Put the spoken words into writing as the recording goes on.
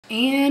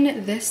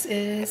And this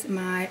is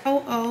my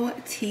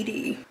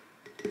OOTD.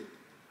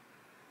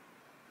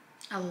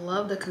 I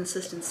love the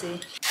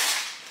consistency.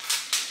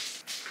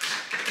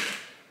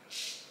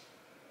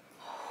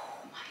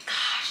 Oh my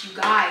gosh, you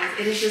guys,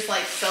 it is just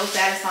like so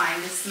satisfying,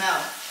 this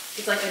smell.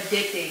 It's like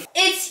addicting.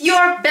 It's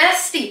your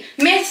bestie,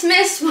 Miss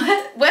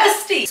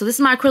Westie. So this is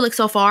my acrylic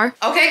so far.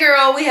 Okay,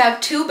 girl, we have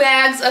 2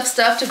 bags of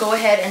stuff to go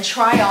ahead and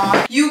try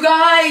on. You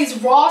guys,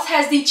 Ross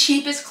has the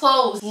cheapest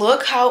clothes.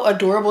 Look how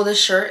adorable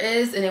this shirt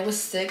is, and it was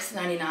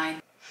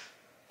 $6.99.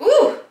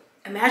 Ooh,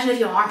 imagine if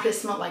your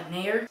armpits smelled like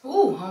Nair.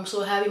 Ooh, I'm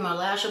so happy my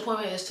lash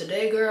appointment is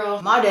today,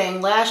 girl. My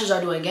dang lashes are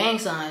doing gang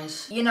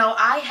signs. You know,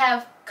 I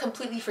have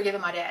completely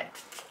forgiven my dad.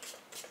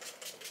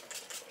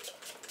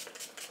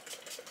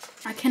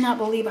 I cannot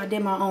believe I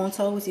did my own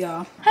toes,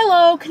 y'all.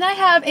 Hello, can I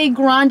have a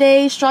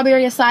grande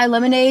strawberry acai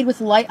lemonade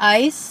with light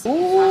ice?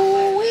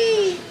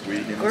 Ooh-wee.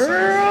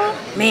 Girl.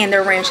 Man,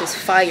 their ranch is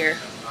fire.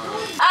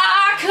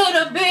 I could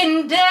have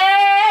been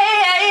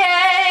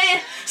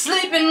dead,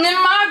 sleeping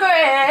in my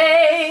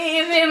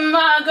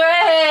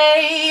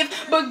grave,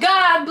 but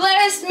God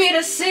blessed me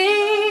to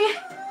see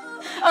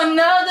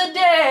another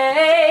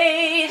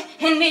day,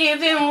 and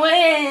even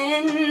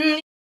when...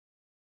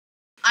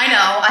 I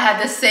know I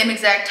had the same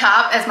exact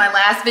top as my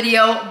last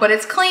video, but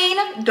it's clean.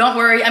 Don't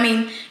worry. I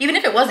mean, even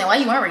if it wasn't, why are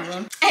you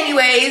worrying?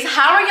 Anyways,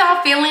 how are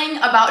y'all feeling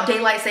about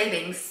daylight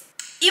savings?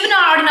 Even though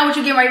I already know what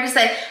you're getting ready to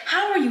say,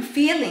 how are you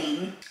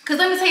feeling? Because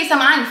let me tell you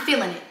something, I ain't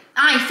feeling it.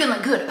 I ain't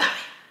feeling good about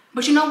it.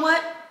 But you know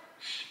what?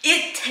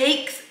 It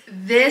takes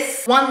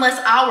this 1 less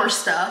hour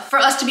stuff for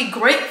us to be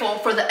grateful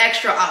for the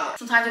extra hour.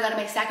 Sometimes we gotta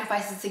make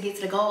sacrifices to get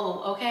to the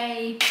goal,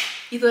 okay?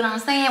 You feel what I'm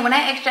saying? When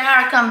that extra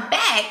hour come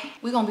back,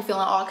 we're gonna be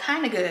feeling all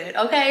kind of good,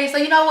 okay? So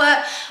you know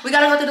what? We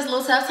gotta go through this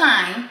little tough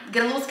time,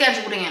 get a little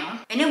schedule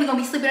down, and then we're gonna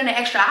be sleeping in an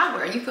extra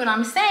hour. You feel what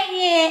I'm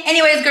saying?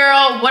 Anyways,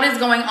 girl, what is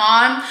going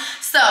on?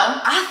 So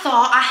I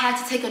thought I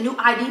had to take a new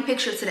ID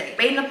picture today.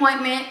 Made an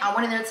appointment, I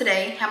went in there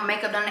today, had my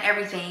makeup done and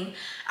everything.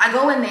 I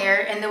go in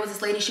there and there was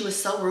this lady, she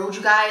was so rude,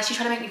 you guys. She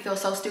tried to make me feel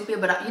so stupid,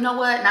 but you know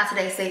what? Not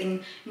today,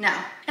 Satan, no.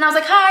 And I was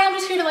like, hi, I'm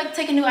just here to like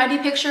take a new ID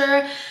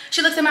picture.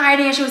 She looked at my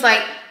ID and she was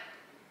like,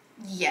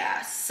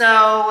 yeah,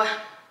 so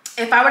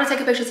if I were to take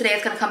a picture today,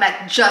 it's gonna come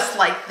back just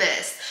like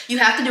this. You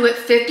have to do it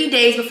 50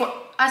 days before.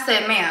 I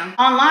said, ma'am,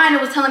 online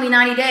it was telling me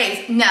 90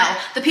 days. No,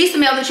 the piece of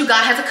mail that you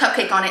got has a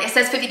cupcake on it. It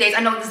says 50 days. I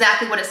know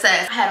exactly what it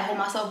says. I had to hold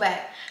myself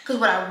back because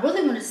what I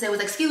really wanted to say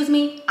was, excuse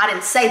me, I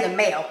didn't say the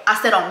mail. I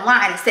said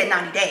online it said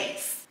 90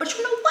 days. But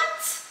you know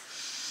what?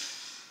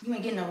 You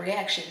ain't getting no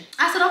reaction.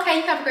 I said, okay,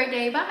 you have a great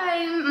day,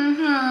 bye.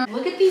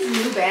 Look at these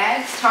new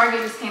bags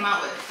Target just came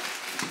out with.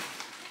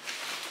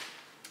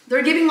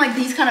 They're giving like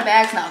these kind of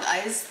bags now,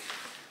 guys.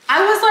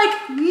 I was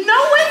like, no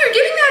way you're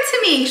giving that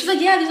to me. She's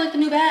like, yeah, these are like the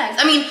new bags.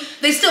 I mean,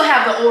 they still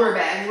have the older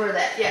bags. Where are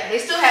that? Yeah, they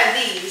still have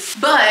these.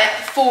 But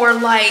for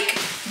like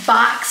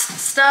boxed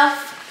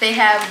stuff, they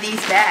have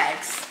these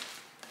bags.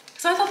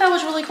 So I thought that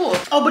was really cool.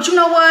 Oh, but you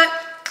know what?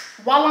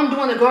 While I'm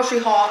doing the grocery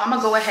haul, I'm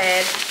gonna go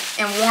ahead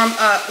and warm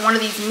up one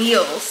of these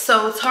meals.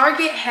 So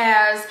Target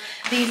has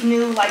these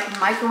new like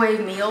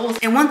microwave meals.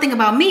 And one thing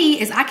about me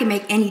is I can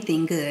make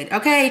anything good,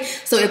 okay?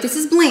 So if this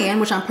is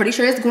bland, which I'm pretty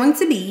sure it's going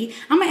to be,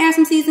 I'm gonna add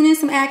some seasoning,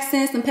 some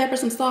accents, some pepper,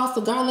 some sauce,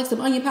 some garlic, some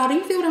onion powder.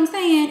 You feel what I'm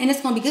saying? And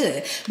it's gonna be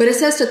good. But it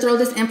says to throw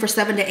this in for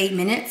 7 to 8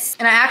 minutes.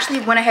 And I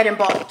actually went ahead and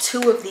bought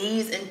 2 of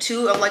these and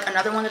 2 of like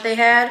another one that they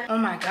had. Oh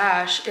my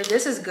gosh, if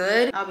this is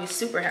good, I'll be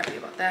super happy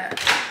about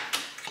that.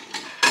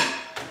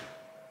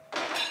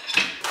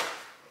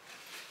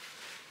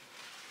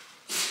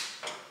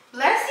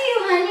 Bless you,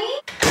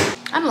 honey.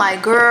 I'm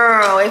like,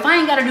 girl, if I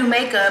ain't gotta do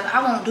makeup,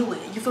 I won't do it.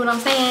 You feel what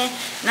I'm saying?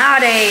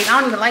 Nowadays, I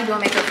don't even like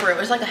doing makeup for real.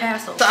 It's like a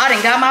hassle. So I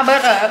done got my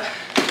butt up,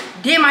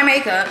 did my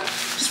makeup,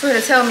 just for her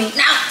to tell me,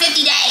 now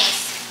 50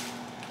 days.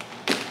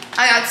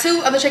 I got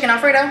 2 of the chicken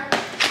Alfredo.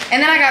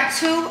 And then I got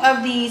 2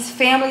 of these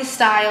family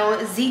style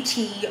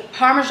ZT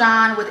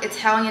Parmesan with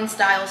Italian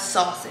style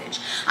sausage.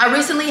 I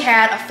recently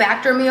had a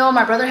factor meal.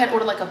 My brother had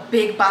ordered like a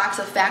big box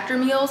of factor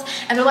meals,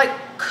 and they're like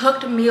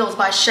cooked meals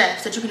by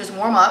chefs that you can just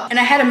warm up. And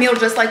I had a meal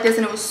just like this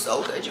and it was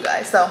so good, you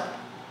guys. So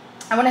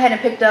I went ahead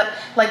and picked up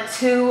like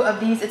 2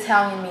 of these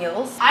Italian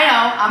meals. I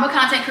know, I'm a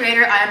content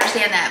creator, I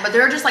understand that, but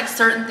there are just like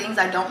certain things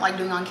I don't like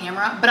doing on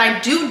camera, but I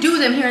do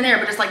them here and there,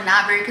 but it's like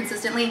not very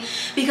consistently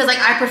because like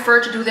I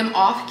prefer to do them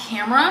off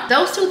camera.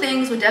 Those 2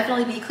 things would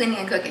definitely be cleaning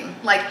and cooking.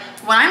 Like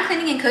when I'm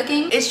cleaning and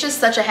cooking, it's just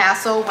such a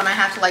hassle when I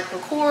have to like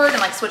record and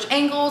like switch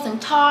angles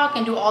and talk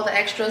and do all the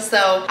extras.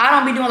 So I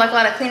don't be doing like a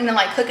lot of cleaning and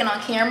like cooking on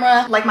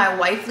camera, like my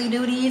wifely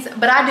duties,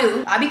 but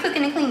I be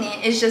cooking and cleaning.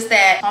 It's just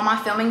that on my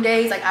filming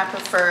days, like I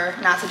prefer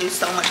not to do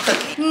so much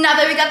cooking. Now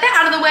that we got that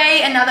out of the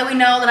way and now that we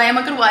know that I am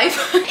a good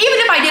wife, even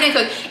if I didn't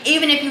cook,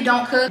 even if you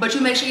don't cook, but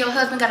you make sure your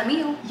husband got a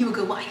meal, you a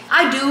good wife.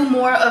 I do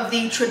more of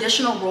the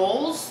traditional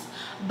rolls,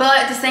 but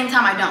at the same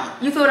time I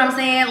don't. You feel what I'm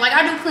saying? Like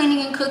I do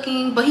cleaning and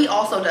cooking, but he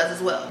also does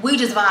as well. We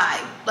just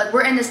vibe. Like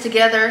we're in this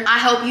together. I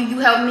help you, you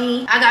help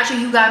me. I got you,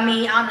 you got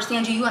me. I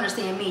understand you, you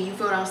understand me. You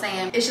feel what I'm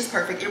saying? It's just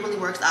perfect. It really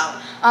works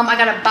out. I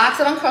got a box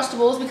of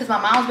Uncrustables because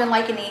my mom's been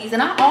liking these,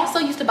 and I also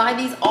used to buy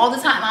these all the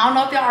time. I don't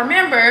know if y'all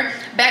remember,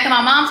 back in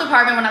my mom's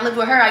apartment when I lived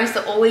with her, I used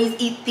to always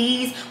eat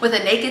these with a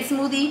naked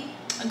smoothie.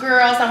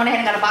 Girl, so I went ahead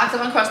and got a box of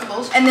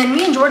Uncrustables. And then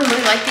me and Jordan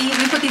really like these.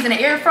 We put these in the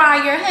air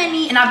fryer,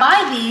 honey. And I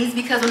buy these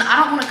because when I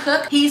don't want to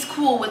cook, he's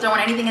cool with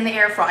throwing anything in the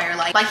air fryer.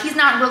 Like he's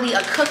not really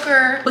a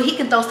cooker, but he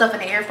can throw stuff in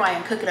the air fryer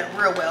and cook it up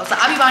real well. So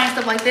I'll be buying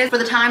stuff like this for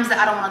the times that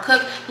I don't want to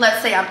cook.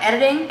 Let's say I'm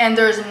editing and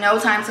there's no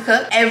time to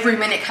cook. Every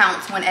minute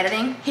counts when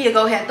editing. Here,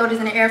 go ahead and throw these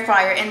in the air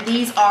fryer. And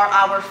these are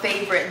our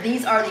favorite.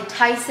 These are the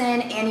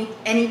Tyson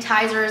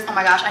Anitizers. Oh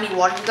my gosh, I need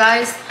water, you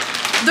guys.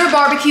 They're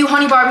barbecue,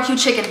 honey barbecue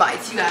chicken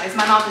bites, you guys.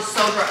 My mouth is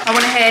so dry. I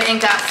went ahead and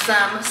got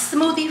some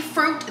smoothie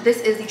fruit. This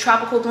is the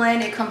tropical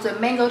blend. It comes with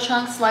mango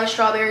chunks, sliced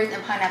strawberries,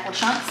 and pineapple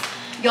chunks.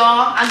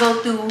 Y'all, I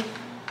go through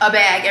a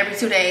bag every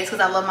 2 days because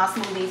I love my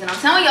smoothies. And I'm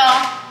telling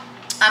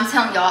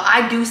y'all,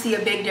 I do see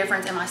a big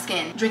difference in my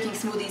skin drinking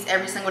smoothies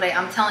every single day.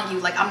 I'm telling you,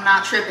 like, I'm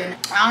not tripping.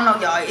 I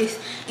don't know, y'all.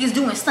 It's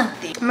doing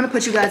something. I'm gonna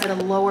put you guys at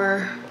a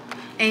lower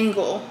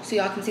angle so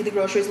y'all can see the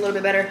groceries a little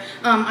bit better.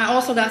 I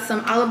also got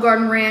some Olive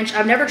Garden ranch.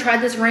 I've never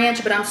tried this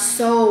ranch, but I'm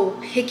so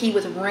picky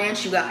with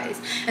ranch, you guys.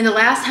 And the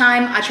last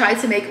time I tried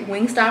to make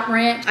Wingstop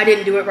ranch, I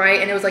didn't do it right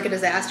and it was like a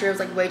disaster. It was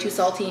like way too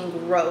salty and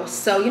gross.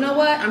 So you know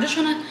what? I'm just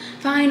trying to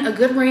find a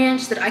good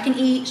ranch that I can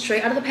eat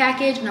straight out of the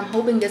package, and I'm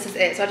hoping this is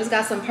it. So I just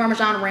got some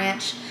Parmesan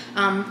ranch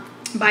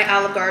by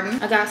Olive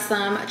Garden. I got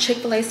some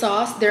Chick-fil-A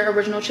sauce, their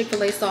original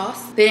Chick-fil-A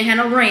sauce. They didn't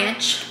have no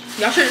ranch.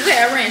 Y'all should have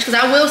said ranch, because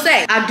I will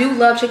say, I do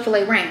love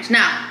Chick-fil-A ranch.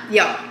 Now,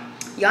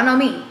 y'all know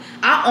me.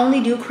 I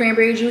only do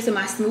cranberry juice in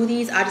my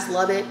smoothies. I just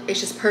love it. It's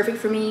just perfect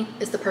for me.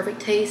 It's the perfect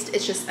taste.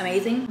 It's just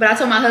amazing. But I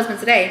told my husband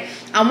today,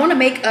 I want to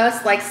make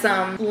us like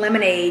some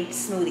lemonade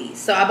smoothies.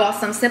 So I bought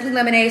some Simply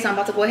Lemonade, so I'm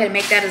about to go ahead and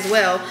make that as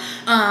well.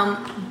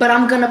 But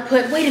I'm gonna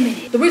put, wait a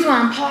minute. The reason why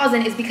I'm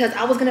pausing is because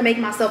I was gonna make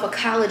myself a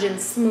collagen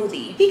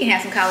smoothie. He can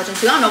have some collagen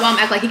too. I don't know why I'm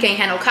acting like he can't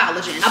have no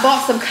collagen. I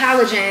bought some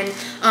collagen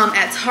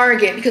at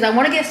Target because I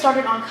want to get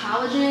started on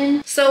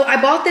collagen. So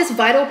I bought this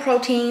Vital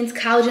Proteins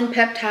Collagen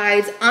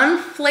Peptides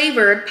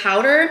unflavored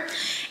powder,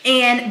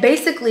 and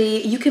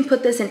basically you can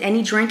put this in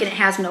any drink and it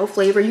has no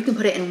flavor. You can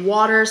put it in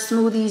water,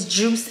 smoothies,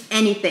 juice,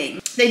 anything.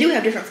 They do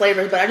have different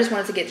flavors, but I just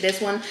wanted to get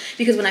this one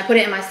because when I put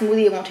it in my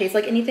smoothie it won't taste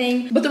like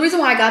anything. But the reason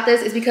why I got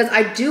this is because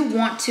I do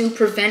want to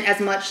prevent as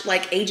much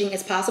like aging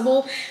as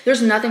possible.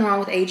 There's nothing wrong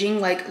with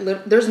aging, like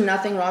there's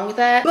nothing wrong with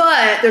that,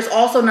 but there's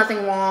also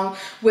nothing wrong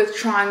with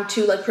trying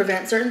to like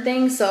prevent certain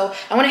things. So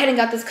I went ahead and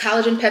got this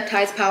collagen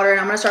peptides powder,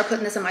 and I'm gonna start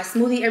putting this in my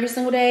smoothie every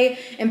single day.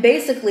 And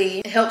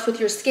basically it helps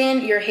with your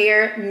skin, your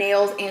hair,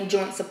 nails, and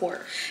joint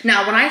support.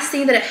 Now when I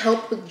see that it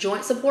helped with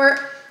joint support,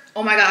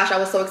 oh my gosh, I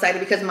was so excited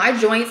because my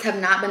joints have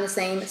not been the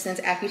same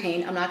since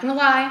Accutane. I'm not gonna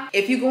lie.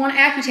 If you go on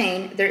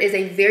Accutane, there is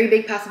a very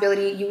big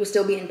possibility you will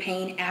still be in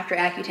pain after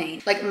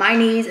Accutane. Like my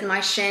knees and my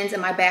shins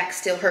and my back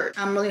still hurt.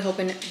 I'm really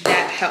hoping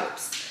that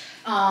helps.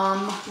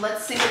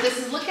 Let's see what this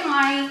is looking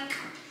like.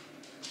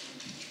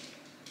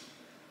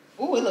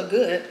 Oh, it look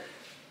good.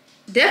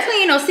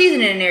 Definitely ain't no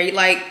seasoning in there.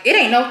 Like, it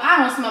ain't no, I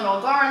don't smell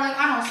no garlic.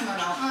 I don't smell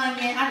no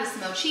onion. I just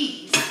smell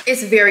cheese.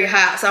 It's very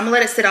hot, so I'm gonna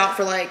let it sit out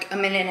for like a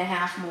minute and a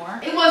half more.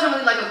 It wasn't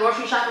really like a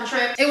grocery shopping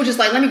trip. It was just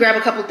like, let me grab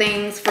a couple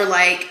things for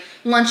like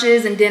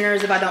lunches and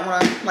dinners if I don't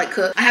want to like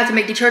cook. I have to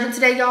make detergent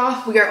today,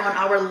 y'all. We are on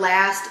our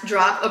last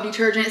drop of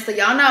detergent, so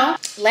y'all know.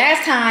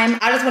 Last time,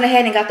 I just went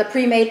ahead and got the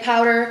pre-made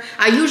powder.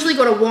 I usually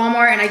go to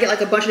Walmart and I get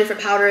like a bunch of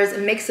different powders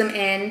and mix them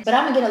in, but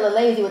I'm gonna get a little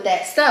lazy with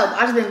that. So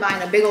I just been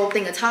buying a big old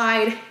thing of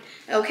Tide.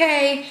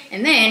 Okay,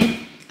 and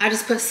then I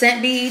just put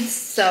scent beads.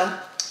 So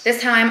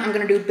this time I'm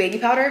gonna do baby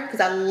powder because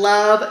I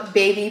love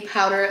baby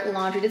powder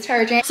laundry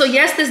detergent. So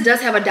yes, this does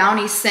have a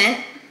Downy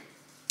scent.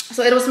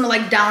 So it'll smell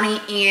like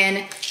Downy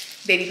and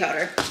baby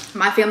powder.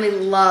 My family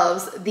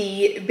loves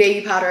the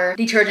baby powder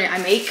detergent I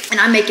make, and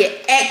I make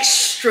it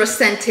extra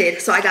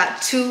scented. So I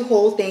got 2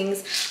 whole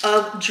things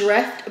of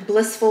Dreft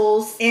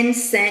Blissful's In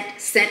Scent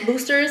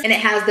boosters, and it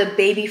has the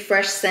baby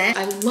fresh scent.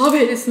 I love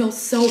it. It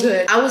smells so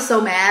good. I was so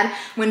mad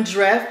when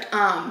Dreft,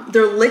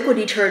 their liquid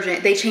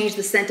detergent, they changed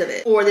the scent of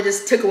it, or they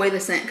just took away the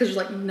scent because there's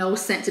like no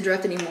scent to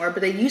Dreft anymore.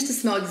 But they used to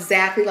smell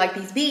exactly like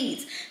these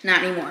beads.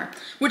 Not anymore,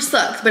 which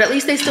sucks, but at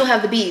least they still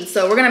have the beads.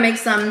 So we're gonna make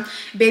some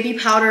baby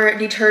powder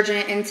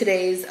detergent in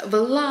today's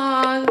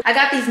vlog. I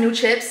got these new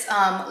chips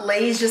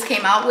Lay's just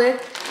came out with,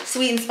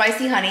 sweet and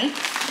spicy honey.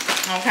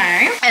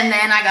 Okay, and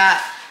then I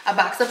got a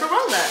box of the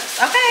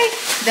roll-ups. Okay,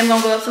 then I'm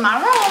gonna go up to my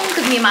room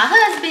because me and my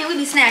husband, we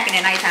be snacking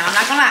at nighttime. I'm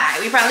not gonna lie,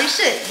 we probably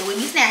should, but we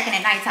be snacking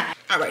at nighttime.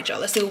 All right, y'all,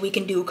 let's see what we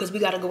can do because we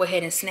gotta go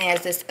ahead and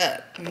snazz this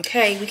up.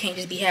 Okay, we can't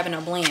just be having no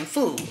bland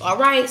food. All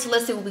right, so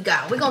let's see what we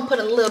got. We're gonna put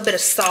a little bit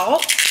of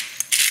salt.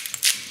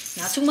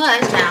 Not too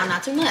much now,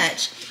 not too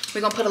much.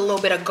 We're gonna put a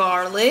little bit of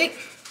garlic.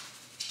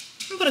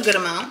 Put a good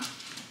amount.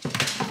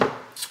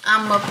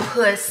 I'm gonna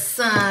put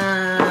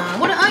some,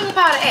 what an onion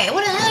powder at?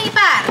 What an onion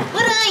powder?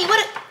 What an onion.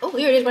 Oh,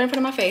 here it is right in front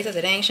of my face. That's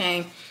a dang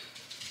shame.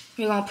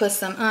 We're gonna put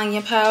some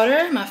onion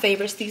powder, my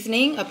favorite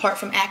seasoning, apart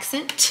from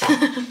accent.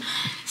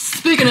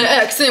 Speaking of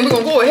accent, we're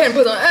gonna go ahead and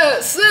put on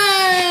accent.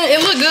 It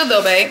look good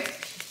though, babe.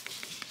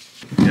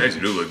 It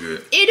actually do look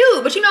good. It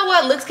do, but you know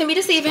what? Looks can be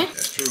deceiving.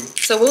 That's true.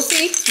 So we'll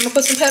see. I'm gonna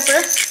put some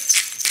pepper.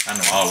 I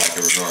know I'll like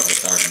it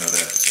regardless. I already know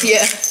that. So.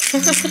 Yeah.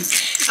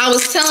 I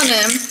was telling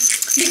them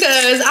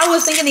because I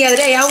was thinking the other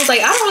day, I was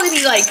like, I don't really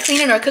be like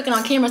cleaning or cooking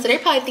on camera, so they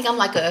probably think I'm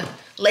like a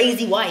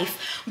lazy wife.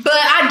 But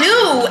I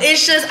do.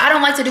 It's just I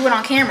don't like to do it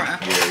on camera.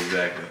 Yeah,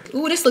 exactly.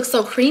 Ooh, this looks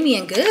so creamy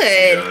and good.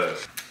 It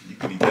does. You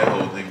can eat that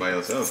whole thing by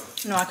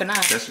yourself. No, I could not.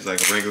 That's just like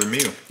a regular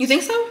meal. You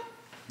think so?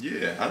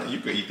 Yeah, I think you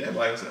could eat that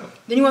by yourself.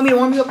 Then you want me to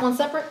warm you up one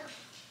separate?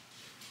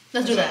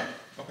 Let's do that.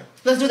 Okay.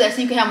 Let's do that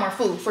so you can have more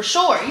food. For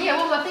sure. Yeah,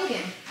 what was I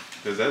thinking?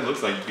 Because that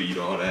looks like you could eat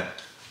all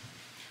that.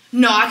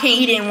 No, I can't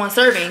eat it in one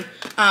serving.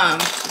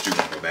 But you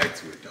can go back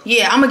to it though.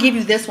 Yeah, I'm gonna give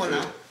you this one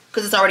though,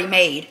 because it's already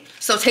made.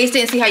 So taste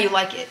it and see how you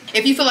like it.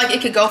 If you feel like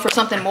it could go for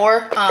something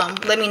more,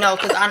 let me know,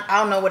 because I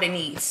don't know what it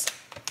needs.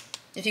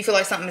 If you feel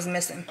like something is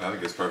missing. I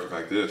think it's perfect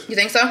like this. You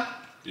think so?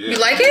 Yeah. You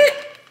like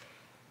it?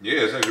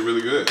 Yeah, it's actually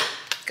really good.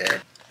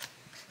 Good.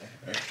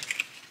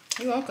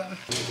 You're welcome.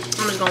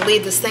 I'm just gonna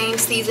leave the same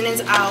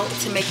seasonings out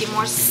to make it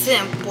more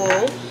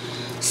simple.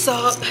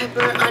 Salt,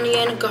 pepper,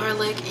 onion,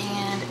 garlic,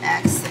 and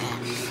accent.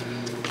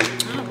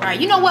 All right,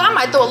 you know what? I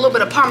might throw a little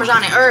bit of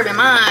Parmesan and herb in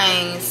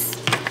mine.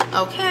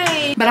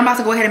 Okay. But I'm about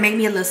to go ahead and make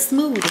me a little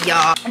smoothie,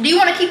 y'all. Do you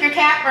want to keep your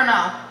cap or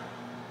no?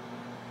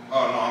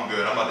 Oh, no, I'm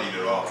good. I'm about to eat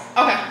it all.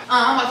 Okay.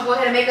 I'm about to go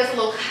ahead and make us a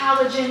little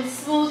collagen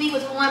smoothie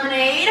with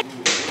lemonade.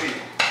 Ooh, sweet.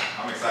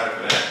 I'm excited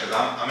for that because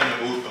I'm in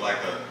the mood for like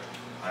a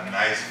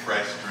nice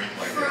fresh drink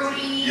like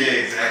Fruity, this. Yeah,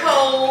 exactly.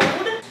 Cold.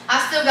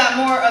 I still got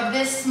more of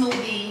this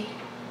smoothie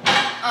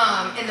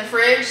in the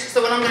fridge.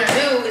 So what I'm gonna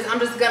do is I'm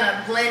just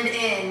gonna blend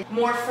in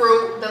more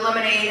fruit, the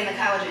lemonade, and the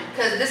collagen.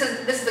 Because this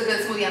is a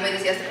good smoothie. I made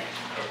this yesterday.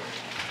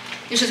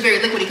 It's just very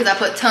liquidy because I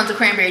put tons of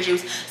cranberry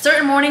juice.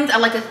 Certain mornings I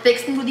like a thick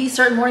smoothie.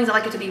 Certain mornings I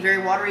like it to be very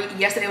watery.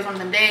 Yesterday was one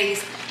of them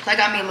days, so I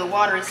got me a little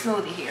watery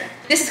smoothie here.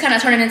 This is kind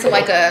of turning into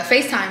like a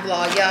FaceTime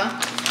vlog, y'all.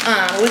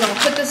 We're gonna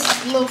put this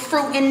little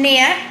fruit in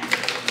there.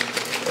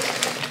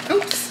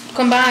 Oops.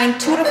 Combine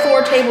 2 to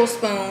 4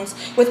 tablespoons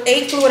with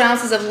 8 fluid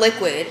ounces of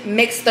liquid.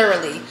 Mix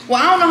thoroughly.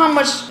 Well, I don't know how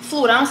much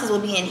fluid ounces will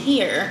be in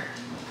here,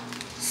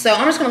 so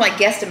I'm just gonna like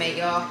guesstimate,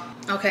 y'all.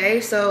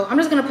 Okay, so I'm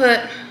just gonna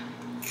put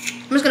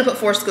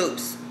 4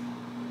 scoops.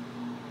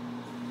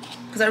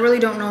 Because I really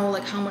don't know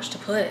like how much to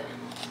put.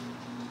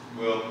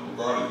 Well,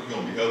 regardless, you're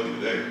gonna be healthy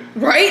today.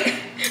 Right?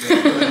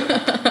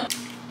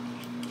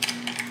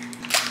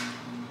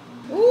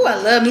 Ooh, I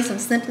love me some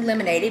Simply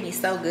Lemonade. It'd be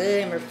so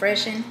good and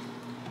refreshing.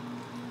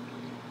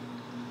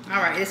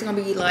 All right, this is gonna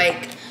be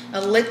like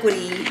a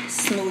liquidy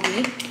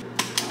smoothie.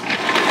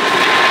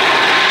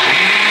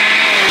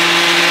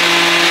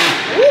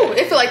 Ooh,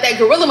 it feel like that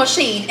gorilla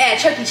machine at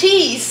Chuck E.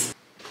 Cheese.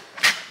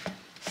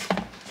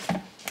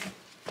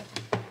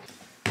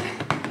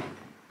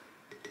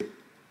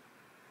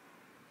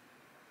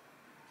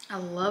 I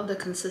love the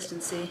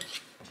consistency.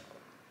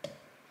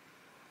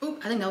 Ooh,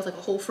 I think that was like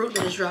a whole fruit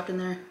that just dropped in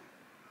there.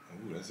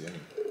 Ooh, that's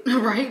yummy.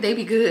 Right, they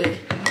be good.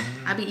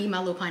 I be eating my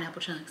little pineapple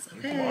chunks.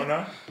 Okay. Come on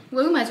now.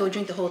 Well, we might as well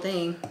drink the whole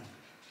thing.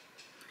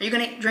 Are you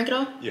gonna drink it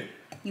all? Yeah.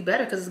 You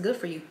better, because it's good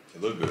for you.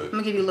 It look good. I'm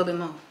gonna give you a little bit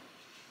more.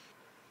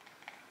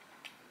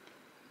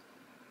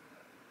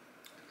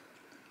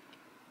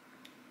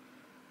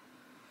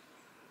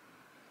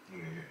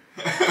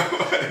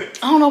 I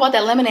don't know about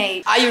that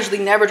lemonade. I usually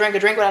never drink a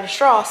drink without a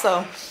straw,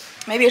 so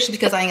maybe it's just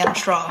because I ain't got a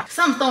straw.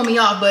 Something's throwing me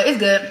off, but it's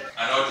good.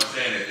 I know what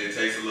you're saying. It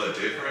tastes a little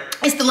different.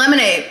 It's the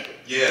lemonade.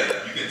 Yeah,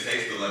 you can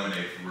taste the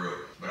lemonade for real.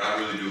 But I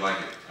really do like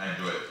it. I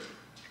enjoy it.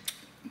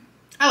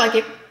 I like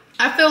it.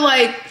 I feel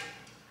like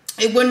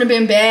it wouldn't have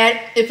been bad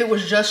if it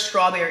was just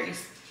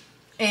strawberries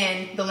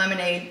and the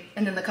lemonade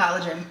and then the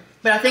collagen.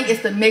 But I think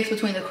it's the mix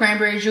between the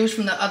cranberry juice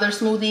from the other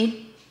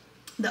smoothie,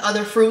 the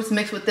other fruits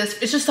mixed with this.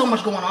 It's just so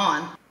much going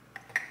on.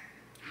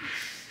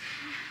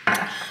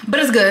 But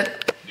it's good.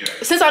 Yeah.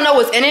 Since I know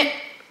what's in it,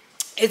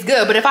 it's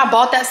good. But if I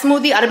bought that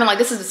smoothie, I'd have been like,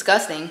 this is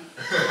disgusting.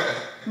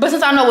 But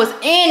since I know what's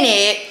in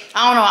it,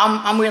 I don't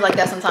know, I'm weird like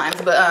that sometimes.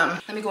 But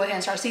let me go ahead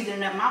and start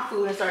seasoning up my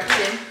food and start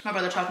eating. My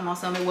brother talking about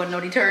something, it wasn't no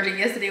detergent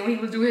yesterday when he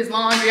was doing his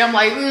laundry. I'm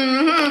like,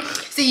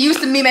 See,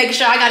 used to me making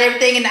sure I got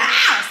everything in the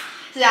house.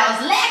 So I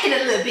was lacking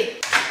a little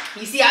bit.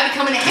 You see, I be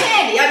coming in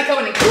handy. I be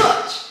coming in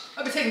clutch.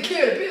 I be taking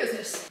care of the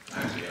business.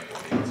 Actually, I'm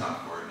going to eat the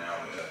top part now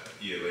and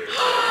eat it later.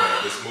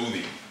 The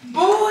smoothie.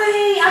 Boy,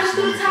 I just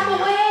threw the top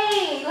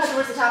away. You have to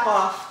rinse the top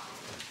off.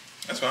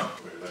 That's fine.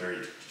 Let her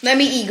eat. Let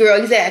me eat,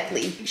 girl,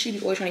 exactly. She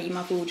be always trying to eat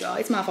my food, y'all.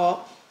 It's my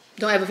fault.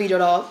 Don't ever feed your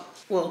dog.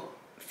 Well,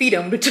 feed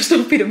him, but just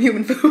don't feed him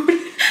human food.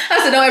 I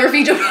said don't ever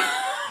feed your dog.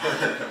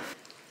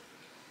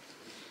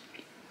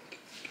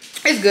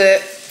 It's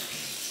good.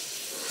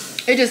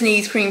 It just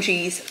needs cream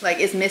cheese. Like,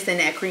 it's missing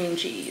that cream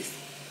cheese.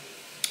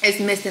 It's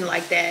missing,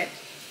 like, that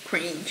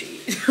cream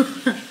cheese.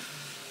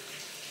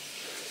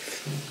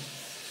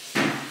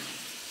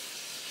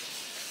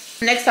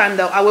 Next time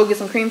though, I will get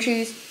some cream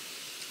cheese,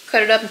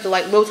 cut it up into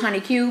like little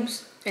tiny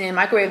cubes, and then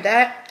microwave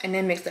that, and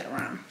then mix that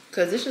around.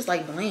 Cause it's just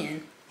like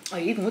bland. Oh,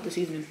 even with the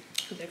seasoning,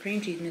 with that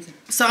cream cheese missing.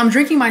 So I'm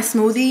drinking my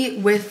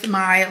smoothie with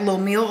my little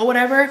meal or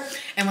whatever.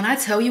 And when I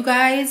tell you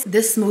guys,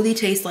 this smoothie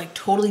tastes like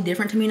totally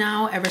different to me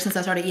now ever since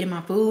I started eating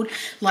my food.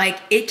 Like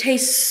it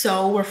tastes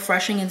so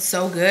refreshing and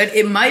so good.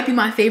 It might be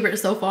my favorite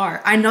so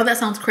far. I know that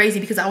sounds crazy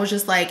because I was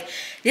just like,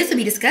 this would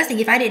be disgusting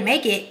if I didn't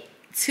make it,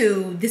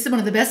 to this is one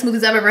of the best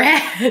smoothies I've ever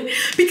had.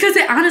 Because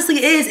it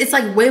honestly is. It's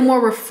like way more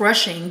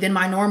refreshing than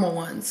my normal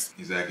ones.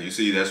 Exactly. You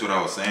see, that's what I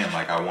was saying.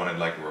 Like I wanted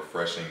like a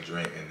refreshing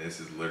drink, and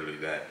this is literally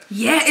that.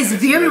 Yeah, it's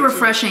very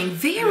refreshing.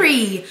 Very.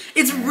 Yeah.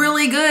 It's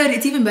really good.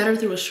 It's even better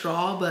through a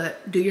straw,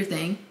 but do your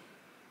thing.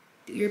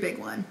 Do your big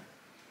one.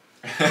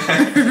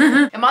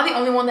 Am I the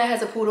only one that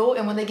has a poodle?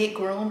 And when they get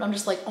groomed, I'm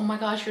just like, oh my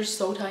gosh, you're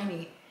so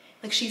tiny.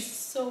 Like she's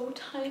so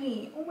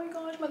tiny. Oh my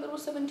gosh, my little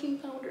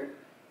 17-pounder.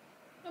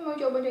 You're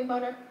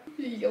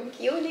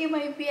cute,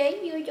 my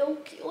baby. You're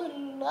cute. I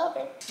love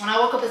it. When I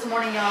woke up this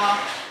morning, y'all,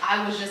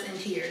 I was just in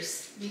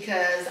tears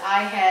because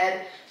I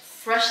had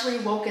freshly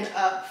woken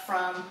up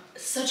from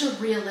such a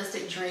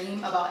realistic dream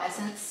about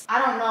Essence. I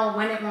don't know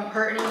when it won't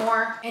hurt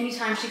anymore.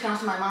 Anytime she comes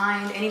to my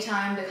mind,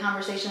 anytime the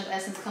conversation of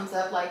Essence comes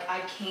up, like I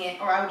can't,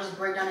 or I would just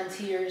break down in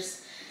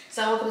tears.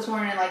 So I woke up this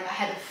morning and like I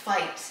had to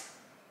fight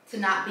to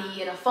not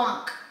be in a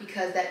funk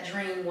because that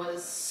dream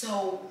was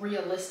so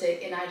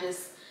realistic. And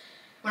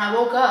when I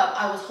woke up,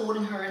 I was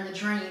holding her in the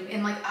dream,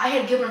 and like I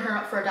had given her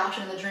up for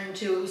adoption in the dream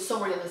too. It was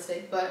so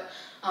realistic, but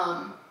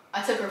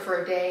I took her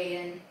for a day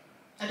and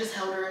I just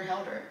held her and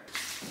held her.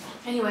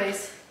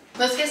 Anyways,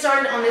 let's get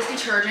started on this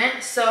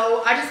detergent.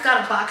 So I just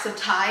got a box of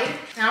Tide,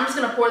 and I'm just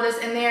gonna pour this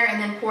in there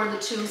and then pour the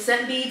 2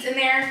 scent beads in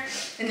there,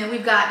 and then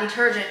we've got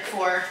detergent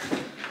for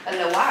a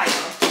little while.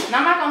 And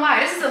I'm not gonna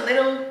lie,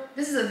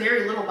 this is a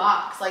very little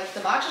box. Like the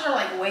boxes are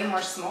like way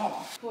more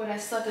small. Pour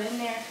that sucker in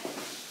there.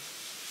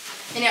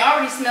 And it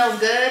already smells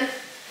good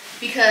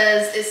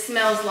because it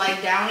smells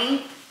like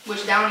Downy,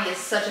 which Downy is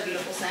such a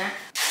beautiful scent.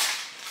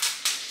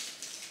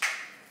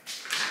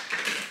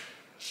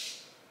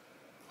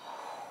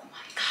 Oh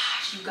my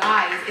gosh, you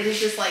guys, it is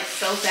just like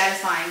so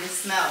satisfying, this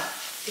smell.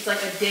 It's like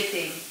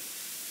addicting.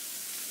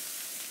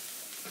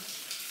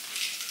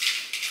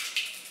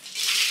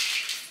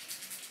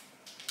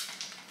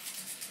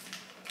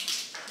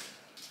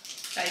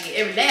 Gotta get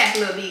every last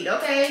little bead,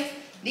 okay?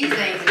 These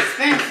things are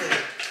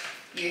expensive.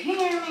 You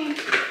hear me?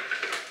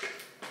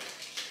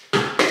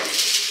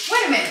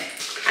 Wait a minute.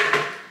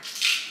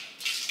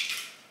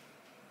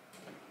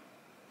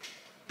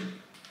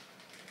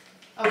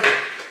 Okay,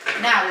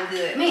 now we're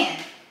good. Man,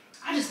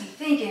 I just be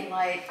thinking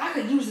like I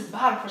could use this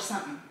bottle for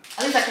something.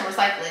 At least I can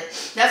recycle it.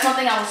 That's one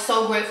thing I was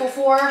so grateful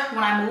for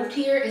when I moved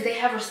here is they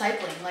have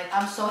recycling. Like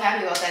I'm so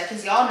happy about that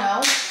because y'all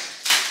know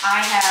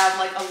I have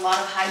like a lot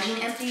of hygiene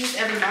empties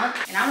every month,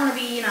 and I want to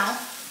be, you know,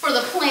 for the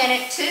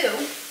planet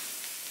too.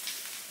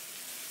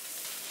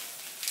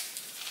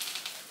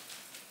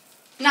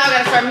 Now I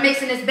gotta start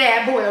mixing this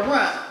bad boy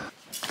around.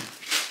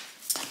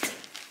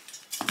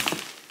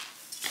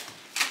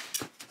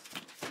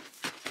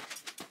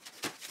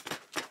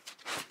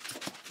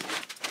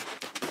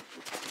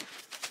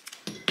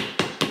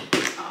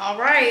 All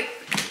right.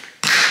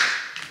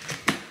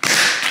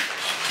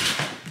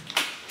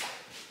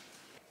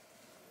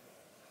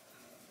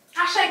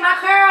 I shake my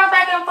curls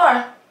back and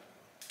forth.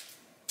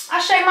 I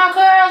shake my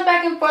curls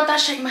back and forth. I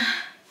shake my,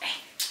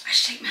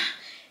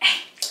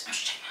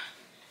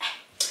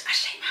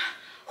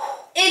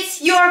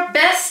 It's your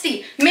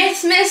bestie,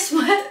 Miss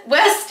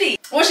Westie.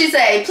 What she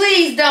say?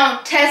 Please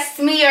don't test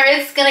me or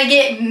it's gonna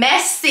get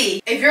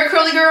messy. If you're a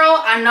curly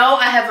girl, I know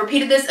I have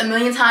repeated this a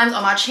million times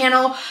on my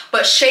channel,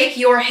 but shake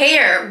your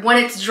hair when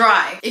it's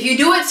dry. If you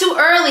do it too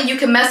early, you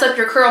can mess up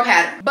your curl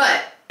pattern.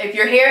 But if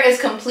your hair is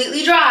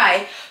completely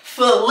dry,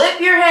 flip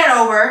your head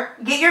over,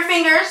 get your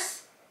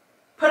fingers,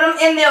 put them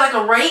in there like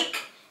a rake,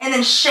 and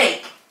then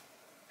shake.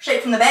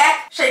 Shake from the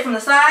back, shake from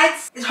the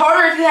sides. It's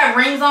harder if you have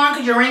rings on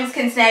because your rings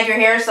can snag your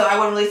hair, so I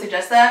wouldn't really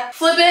suggest that.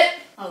 Flip it.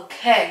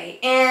 Okay,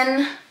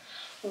 and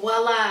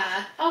voila.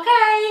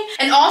 Okay.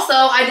 And also,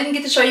 I didn't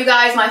get to show you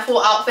guys my full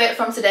outfit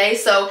from today,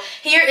 so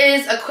here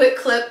is a quick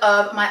clip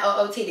of my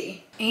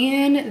OOTD.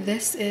 And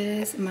this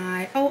is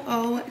my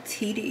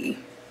OOTD.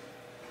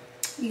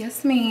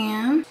 Yes,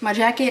 ma'am. My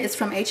jacket is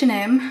from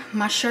H&M.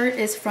 My shirt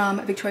is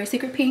from Victoria's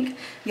Secret Pink.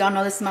 Y'all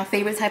know this is my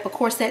favorite type of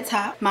corset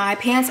top. My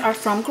pants are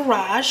from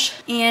Garage.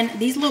 And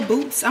these little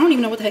boots, I don't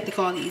even know what the heck they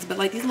call these, but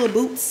like these little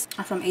boots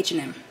are from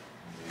H&M.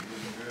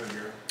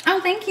 Oh,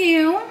 thank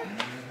you.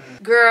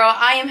 Girl,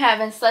 I am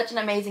having such an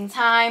amazing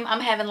time. I'm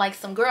having like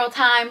some girl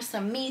time,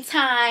 some me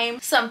time,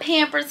 some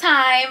pamper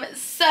time.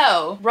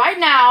 So right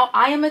now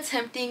I am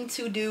attempting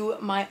to do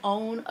my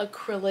own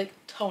acrylic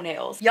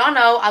toenails. Y'all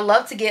know I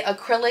love to get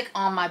acrylic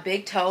on my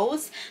big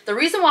toes. The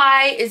reason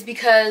why is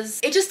because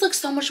it just looks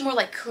so much more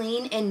like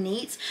clean and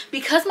neat.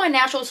 Because my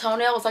natural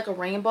toenail is like a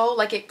rainbow,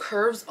 like it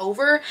curves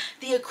over,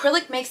 the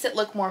acrylic makes it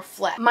look more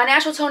flat. My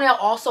natural toenail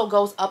also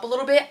goes up a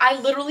little bit. I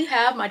literally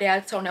have my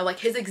dad's toenail, like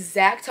his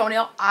exact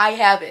toenail, I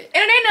have it.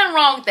 And it ain't nothing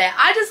wrong with that.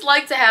 I just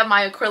like to have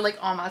my acrylic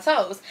on my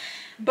toes.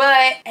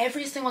 But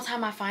every single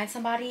time I find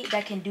somebody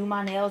that can do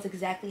my nails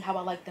exactly how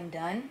I like them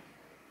done,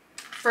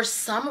 for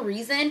some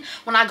reason,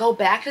 when I go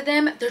back to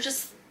them, they're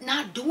just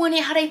not doing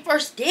it how they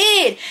first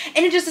did.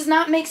 And it just does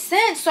not make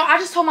sense. So I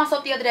just told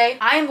myself the other day,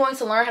 I am going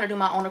to learn how to do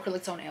my own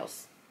acrylic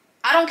toenails.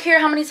 I don't care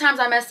how many times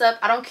I mess up.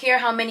 I don't care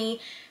how many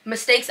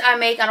mistakes I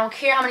make. I don't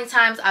care how many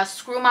times I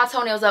screw my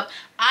toenails up.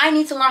 I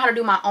need to learn how to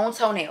do my own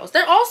toenails.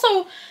 They're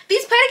also,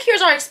 these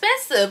pedicures are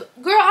expensive.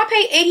 Girl, I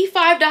pay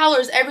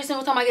 $85 every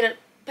single time I get a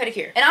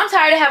pedicure. And I'm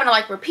tired of having to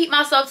like repeat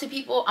myself to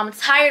people. I'm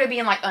tired of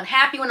being like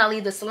unhappy when I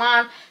leave the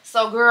salon.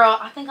 So girl,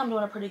 I think I'm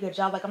doing a pretty good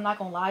job. Like, I'm not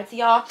gonna lie to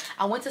y'all.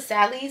 I went to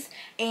Sally's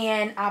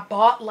and I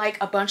bought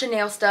like a bunch of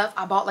nail stuff.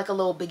 I bought like a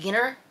little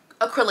beginner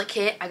acrylic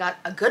kit. I got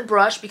a good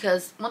brush,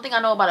 because one thing I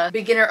know about a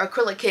beginner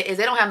acrylic kit is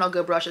they don't have no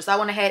good brushes. So I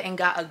went ahead and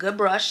got a good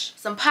brush,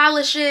 some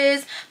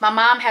polishes. My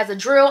mom has a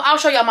drill. I'll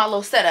show y'all my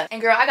little setup.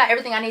 And girl, I got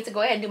everything I need to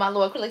go ahead and do my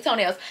little acrylic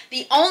toenails.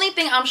 The only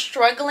thing I'm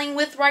struggling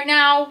with right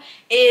now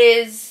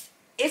is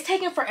it's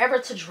taking forever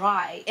to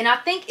dry, and I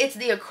think it's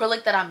the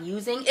acrylic that I'm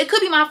using. It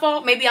could be my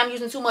fault. Maybe I'm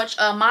using too much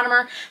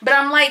monomer, but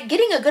I'm like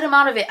getting a good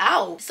amount of it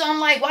out. So I'm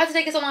like, why is it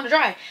taking so long to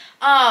dry?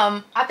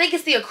 I think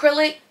it's the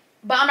acrylic,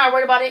 but I'm not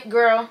worried about it,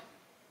 girl.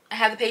 I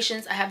have the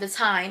patience, I have the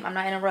time, I'm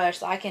not in a rush,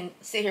 so I can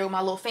sit here with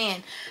my little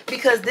fan.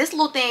 Because this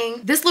little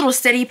thing, this little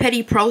Steady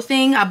Petty Pro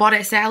thing I bought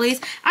at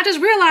Sally's, I just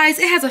realized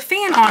it has a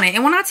fan on it.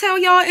 And when I tell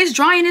y'all it's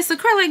drying this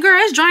acrylic,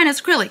 girl, it's drying this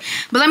acrylic.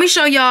 But let me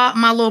show y'all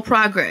my little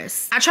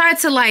progress. I tried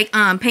to like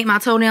paint my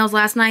toenails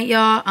last night,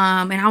 y'all,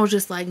 and I was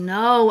just like,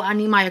 no, I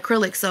need my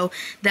acrylic. So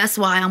that's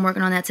why I'm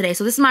working on that today.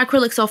 So this is my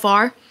acrylic so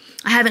far.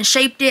 I haven't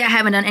shaped it, I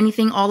haven't done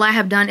anything. All I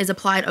have done is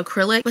applied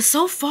acrylic. But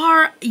so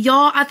far,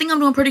 y'all, I think I'm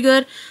doing pretty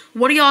good.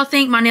 What do y'all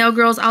think, my nail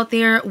girls out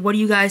there? What do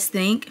you guys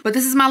think? But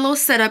this is my little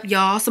setup,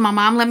 y'all. So my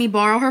mom let me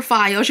borrow her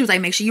file. She was like,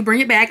 make sure you bring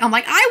it back. I'm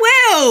like,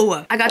 I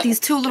will. I got these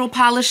two little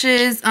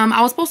polishes.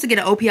 I was supposed to get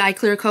an OPI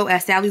clear coat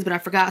at Sally's, but I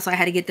forgot. So I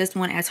had to get this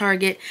one at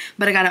Target.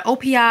 But I got an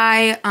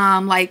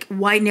OPI like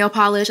white nail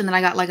polish. And then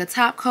I got like a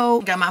top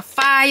coat. Got my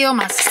file,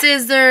 my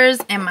scissors,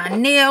 and my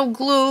nail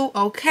glue.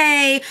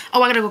 Okay.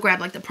 Oh, I gotta go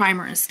grab like the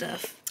primer and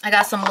stuff. I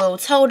got some little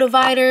toe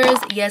dividers.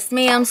 Yes,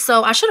 ma'am.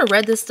 So I should have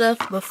read this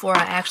stuff before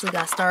I actually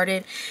got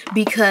started,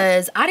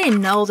 because I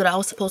didn't know that I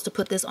was supposed to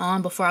put this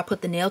on before I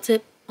put the nail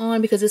tip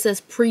on, because it says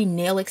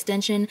pre-nail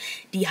extension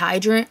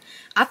dehydrant.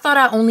 I thought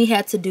I only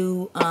had to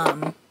do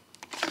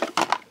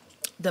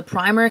the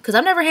primer, because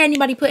I've never had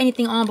anybody put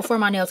anything on before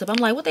my nail tip. I'm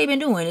like, what they been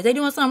doing? Is they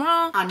doing something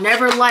wrong? I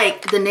never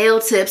liked the nail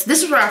tips.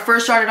 This is where I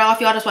first started off,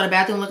 y'all. That's why the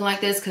bathroom looking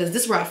like this, because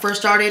this is where I first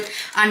started.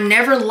 I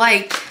never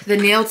liked the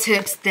nail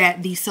tips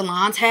that the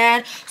salons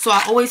had, so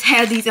I always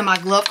had these in my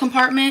glove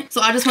compartment.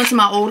 So I just went to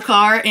my old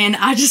car and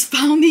I just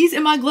found these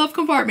in my glove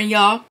compartment,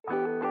 y'all.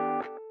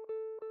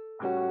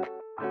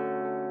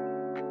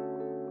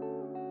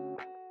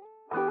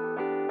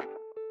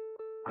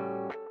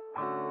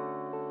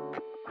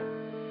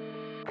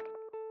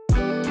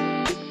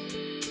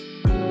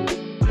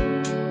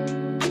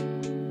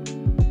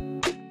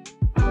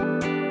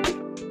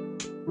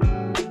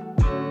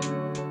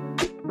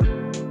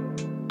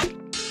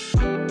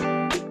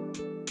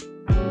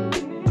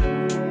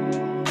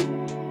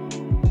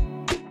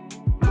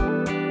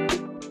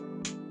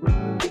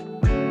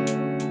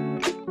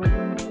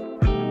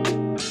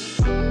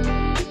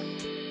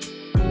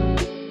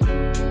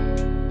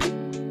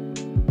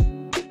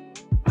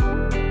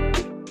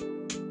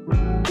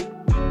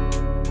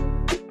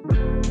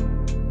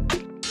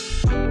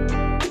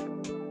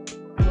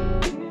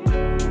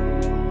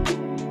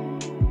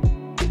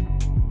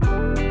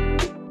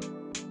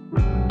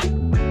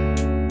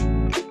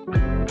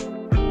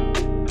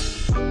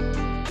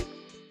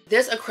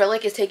 This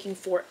acrylic is taking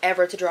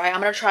forever to dry. I'm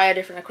gonna try a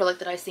different acrylic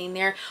that I've seen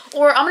there,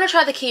 or I'm gonna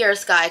try the Kiara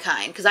Sky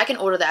kind, because I can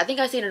order that. I think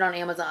I've seen it on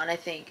Amazon, I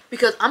think.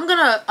 Because I'm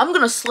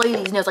gonna slay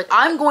these nails. Like,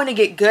 I'm going to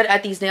get good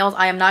at these nails.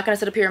 I am not gonna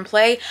sit up here and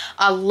play.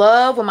 I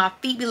love when my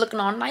feet be looking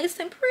all nice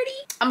and pretty.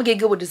 I'm gonna get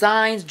good with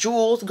designs,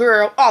 jewels,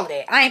 girl, all of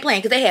that. I ain't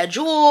playing, because they had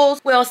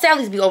jewels. Well,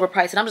 Sally's be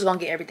overpriced, and I'm just gonna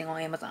get everything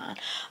on Amazon.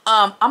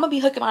 I'm gonna be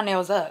hooking my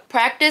nails up.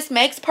 Practice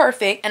makes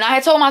perfect. And I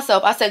had told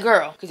myself, I said,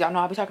 girl, because y'all know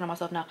I be talking to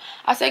myself now.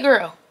 I said,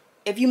 girl,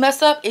 if you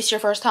mess up, it's your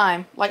first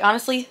time. Like,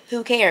 honestly,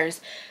 who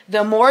cares?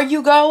 The more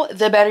you go,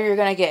 the better you're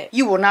gonna get.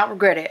 You will not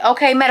regret it.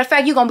 Okay, matter of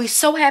fact, you're gonna be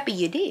so happy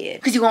you did,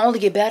 because you're gonna only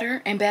get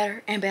better and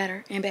better and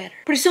better and better.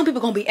 Pretty soon people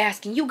gonna be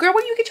asking you, girl,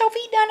 where you get your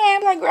feet done at?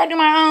 I'm like, girl, I do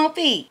my own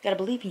feet. You gotta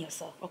believe in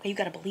yourself, okay? You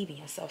gotta believe in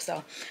yourself.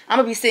 So I'm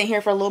gonna be sitting here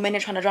for a little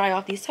minute trying to dry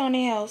off these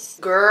toenails.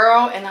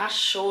 Girl, and I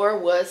sure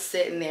was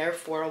sitting there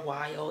for a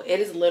while. It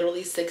is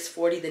literally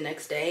 6:40 the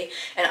next day,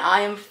 and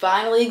I am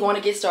finally going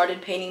to get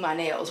started painting my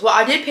nails. Well,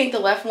 I did paint the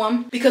left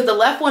one, because the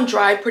left one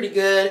dried pretty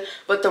good,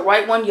 but the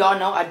right one, y'all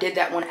know I did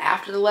that one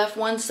after the left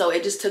one, so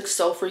it just took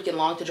so freaking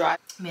long to dry.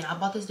 Man, I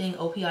bought this dang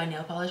OPI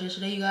nail polish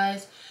yesterday, you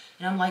guys.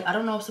 And I'm like, I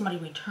don't know if somebody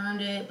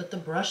returned it, but the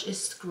brush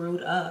is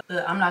screwed up.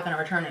 But I'm not gonna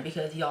return it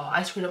because, y'all,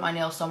 I screwed up my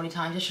nails so many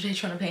times yesterday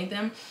trying to paint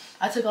them.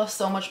 I took off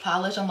so much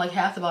polish. I'm like,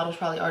 half the bottle's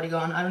probably already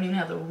gone. I don't even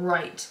have the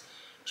right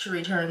to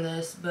return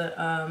this. But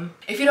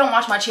if you don't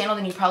watch my channel,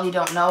 then you probably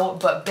don't know.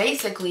 But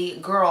basically,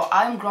 girl,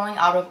 I'm growing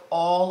out of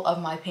all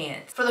of my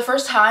pants. For the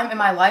first time in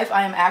my life,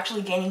 I am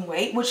actually gaining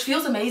weight, which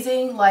feels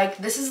amazing. Like,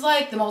 this is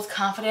like the most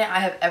confident I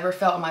have ever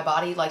felt in my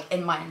body, like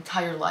in my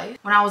entire life.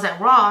 When I was at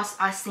Ross,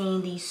 I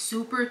seen these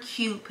super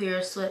cute pair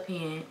of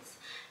sweatpants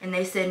and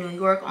they said New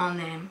York on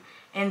them.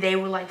 And they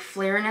were like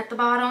flaring at the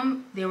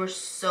bottom. They were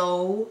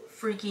so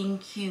freaking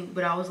cute,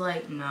 but I was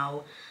like,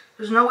 no.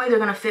 There's no way they're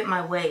gonna fit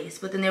my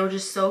waist. But then they were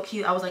just so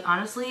cute. I was like,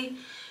 honestly,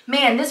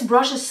 man, this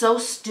brush is so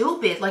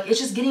stupid. Like, it's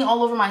just getting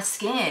all over my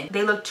skin.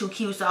 They look too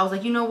cute. So I was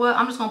like, you know what?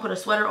 I'm just gonna put a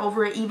sweater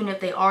over it, even if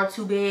they are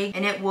too big.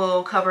 And it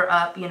will cover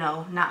up, you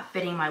know, not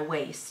fitting my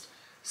waist.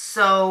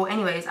 So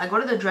anyways, I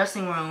go to the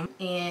dressing room.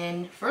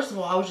 And first of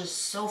all, I was just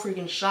so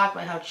freaking shocked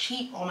by how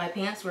cheap all my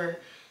pants were.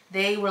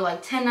 They were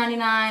like $10.99,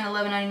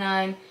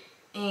 $11.99.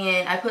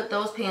 And I put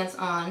those pants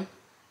on.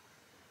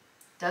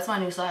 That's my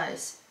new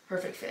size.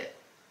 Perfect fit.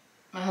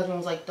 My husband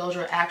was like, those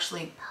are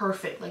actually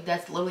perfect. Like,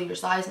 that's literally your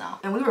size now.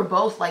 And we were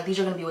both like, these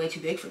are gonna be way too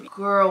big for me.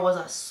 Girl, was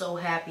I so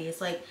happy. It's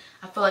like,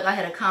 I feel like I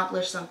had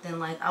accomplished something.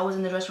 Like, I was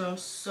in the dressing room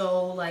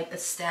so like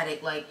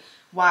ecstatic. Like,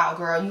 wow,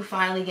 girl, you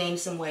finally gained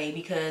some weight,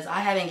 because I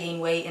haven't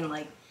gained weight in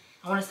like,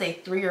 I wanna say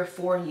 3 or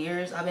 4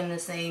 years. I've been in the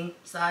same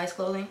size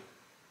clothing.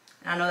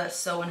 And I know that's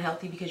so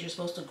unhealthy because you're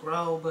supposed to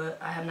grow, but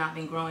I have not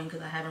been growing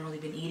because I haven't really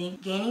been eating.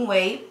 Gaining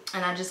weight,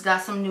 and I just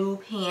got some new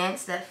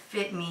pants that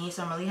fit me,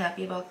 so I'm really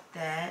happy about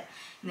that.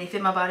 And they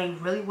fit my body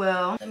really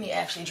well. Let me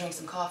actually drink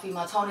some coffee.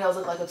 My toenails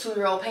look like a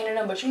 2-year-old painted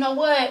them, but you know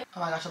what? Oh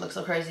my gosh, I look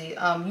so crazy.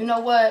 You know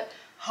what?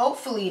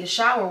 Hopefully the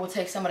shower will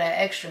take some of that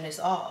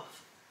extraness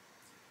off.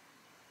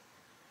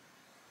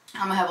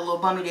 I'm gonna have a little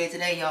bummy day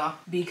today, y'all,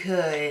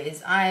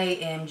 because I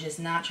am just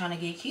not trying to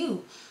get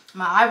cute.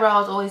 My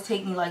eyebrows always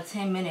take me like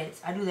 10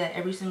 minutes. I do that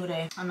every single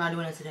day. I'm not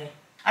doing it today.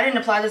 I didn't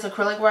apply this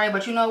acrylic right,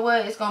 but you know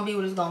what? It's gonna be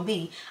what it's gonna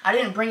be. I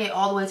didn't bring it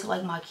all the way to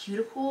like my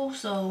cuticle,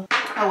 so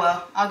oh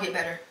well, I'll get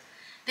better.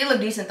 They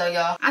look decent though,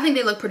 y'all. I think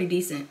they look pretty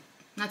decent.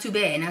 Not too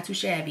bad, not too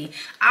shabby.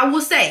 I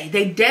will say,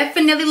 they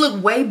definitely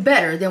look way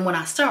better than when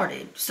I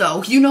started.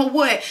 So, you know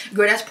what?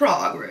 Girl, that's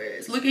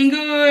progress. Looking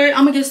good.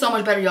 I'm gonna get so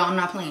much better, y'all. I'm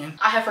not playing.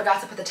 I have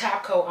forgot to put the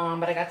top coat on,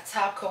 but I got the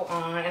top coat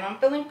on, and I'm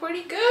feeling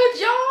pretty good,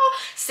 y'all.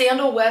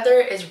 Sandal weather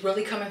is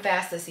really coming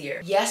fast this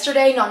year.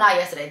 Yesterday, no, not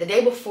yesterday. The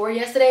day before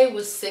yesterday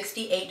was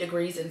 68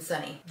 degrees and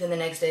sunny. Then the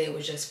next day, it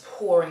was just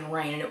pouring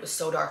rain, and it was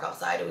so dark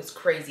outside. It was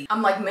crazy.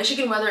 I'm like,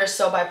 Michigan weather is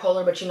so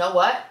bipolar, but you know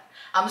what?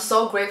 I'm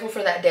so grateful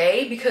for that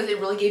day because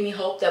it really gave me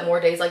hope that more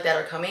days like that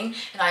are coming.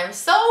 And I am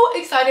so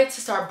excited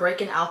to start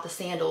breaking out the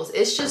sandals.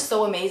 It's just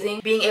so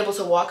amazing being able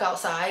to walk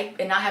outside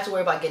and not have to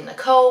worry about getting a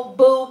coat,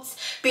 boots,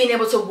 being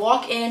able to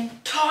walk in,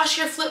 toss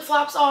your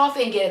flip-flops off,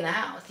 and get in the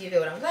house. You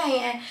feel what I'm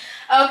saying?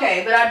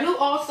 Okay, but I do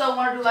also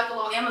want to do like a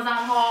little Amazon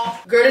haul.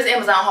 Girl, this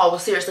Amazon haul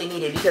was seriously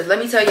needed because let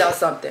me tell y'all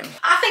something.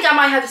 I think I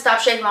might have to stop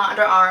shaving my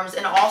underarms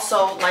and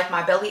also like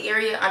my belly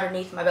area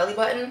underneath my belly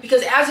button,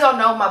 because as y'all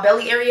know, my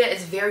belly area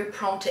is very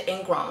prone to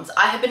ingrowns.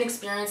 I have been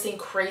experiencing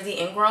crazy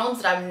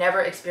ingrowns that I've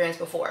never experienced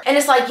before. And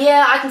it's like,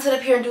 yeah, I can sit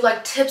up here and do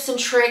like tips and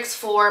tricks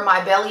for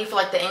my belly for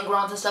like the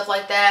ingrowns and stuff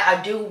like that.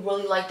 I do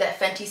really like that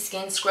Fenty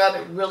skin scrub.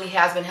 It really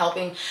has been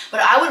helping,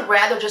 but I would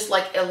rather just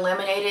like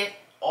eliminate it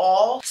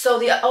all.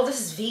 So oh, this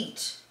is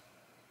Veet.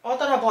 Oh, I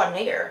thought I bought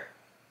Nair.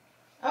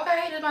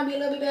 Okay, this might be a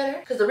little bit better.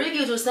 Because the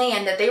reviews were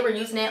saying that they were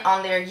using it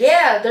on their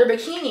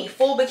bikini,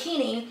 full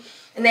bikini,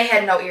 and they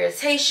had no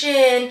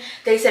irritation.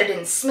 They said it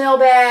didn't smell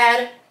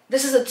bad.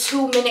 This is a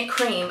 2-minute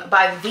cream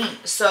by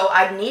Veet, so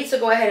I need to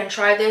go ahead and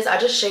try this. I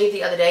just shaved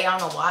the other day. I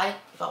don't know why.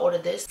 I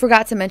ordered this.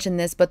 Forgot to mention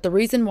this, but the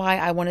reason why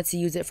I wanted to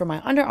use it for my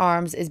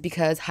underarms is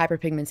because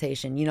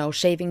hyperpigmentation. You know,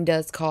 shaving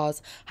does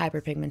cause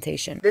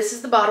hyperpigmentation. This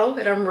is the bottle,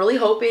 and I'm really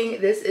hoping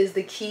this is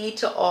the key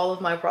to all of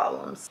my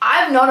problems.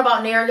 I've known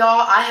about Nair,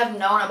 y'all. I have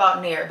known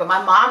about Nair, but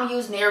my mom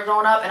used Nair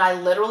growing up, and I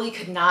literally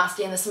could not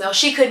stand the smell.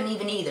 She couldn't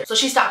even either. So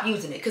she stopped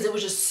using it because it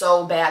was just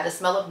so bad. The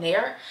smell of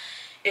Nair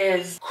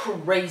is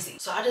crazy.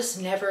 So I just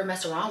never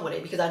mess around with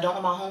it because I don't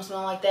want my home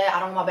smelling like that.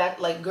 I don't want my back,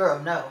 like, girl,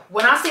 no.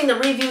 When I seen the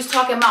reviews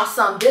talking about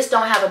this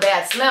don't have a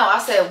bad smell, I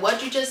said,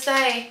 what'd you just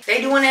say?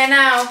 They doing that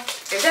now?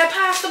 Is that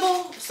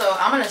possible? So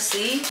I'm gonna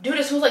see. Dude,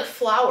 it smells like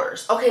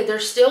flowers. Okay, there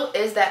still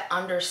is that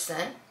under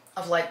scent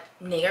of like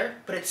Nair,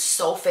 but it's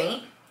so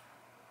faint.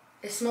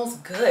 It smells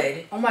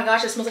good. Oh my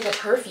gosh, it smells like a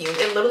perfume.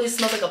 It literally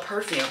smells like a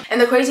perfume.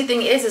 And the crazy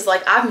thing is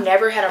like I've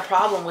never had a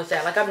problem with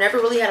that. Like I've never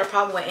really had a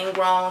problem with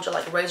ingrowns or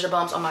like razor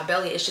bumps on my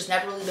belly. It's just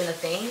never really been a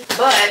thing.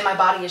 But my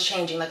body is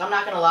changing. Like I'm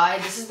not gonna lie,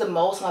 this is the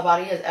most my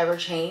body has ever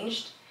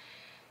changed.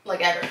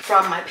 Like ever.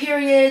 From my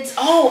periods.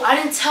 Oh, I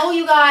didn't tell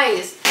you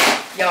guys.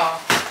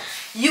 Y'all,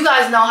 You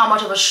guys know how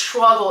much of a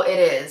struggle it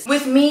is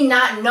with me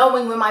not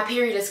knowing when my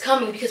period is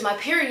coming, because my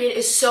period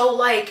is so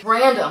like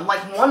random. Like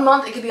 1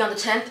 month it could be on the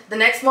 10th, the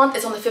next month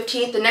it's on the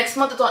 15th, the next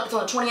month it's on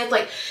the 20th.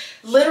 Like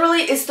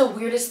literally it's the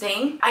weirdest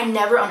thing. I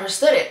never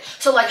understood it.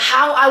 So like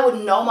how I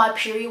would know my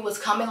period was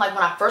coming, like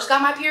when I first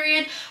got my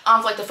period,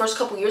 for like the first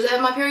couple years I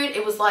had my period,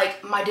 it was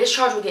like my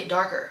discharge would get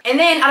darker. And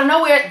then out of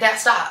nowhere that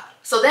stopped.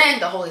 So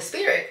then the Holy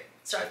Spirit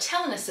started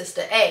telling us,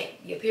 sister, hey,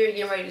 your period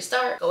getting ready to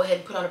start. Go ahead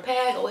and put on a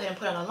pad, go ahead and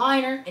put on a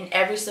liner. And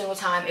every single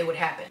time it would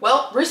happen.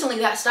 Well, recently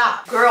that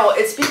stopped. Girl,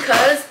 it's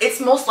because it's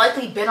most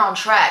likely been on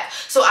track.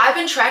 So I've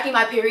been tracking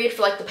my period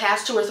for like the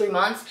past 2 or 3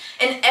 months,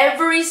 and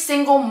every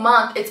single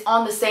month it's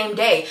on the same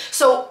day.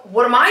 So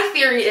what my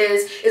theory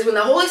is when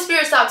the Holy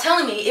Spirit stopped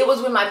telling me, it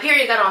was when my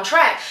period got on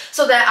track,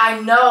 so that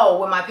I know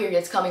when my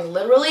period's coming.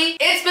 Literally,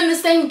 it's been the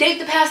same date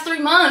the past 3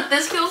 months.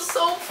 This feels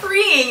so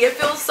freeing. It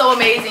feels so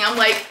amazing. I'm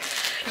like,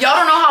 y'all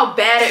don't know how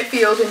bad it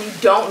feels when you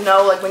don't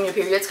know like when your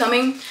period's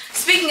coming.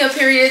 Speaking of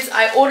periods,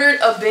 I ordered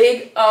a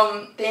big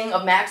thing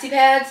of maxi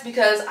pads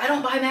because I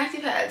don't buy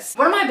maxi pads.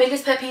 One of my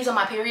biggest pet peeves on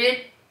my period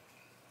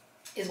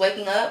is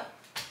waking up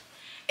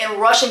and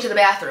rushing to the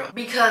bathroom,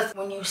 because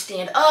when you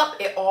stand up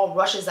it all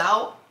rushes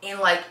out and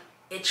like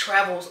it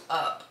travels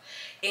up.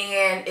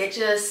 And it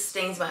just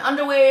stains my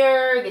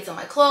underwear, gets on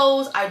my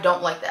clothes. I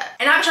don't like that.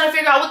 And I'm trying to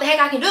figure out what the heck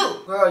I can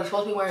do. Girl, you're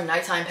supposed to be wearing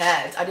nighttime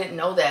pads. I didn't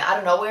know that. Out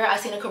of nowhere, I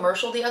seen a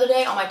commercial the other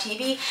day on my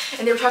TV,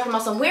 and they were talking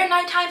about some wear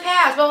nighttime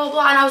pads, blah, blah,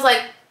 blah. And I was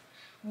like,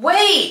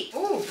 wait.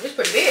 Ooh, it's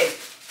pretty big.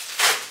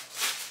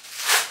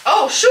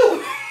 Oh,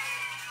 shoot.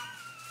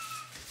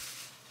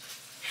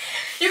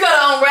 You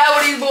gotta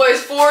unravel these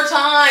boys 4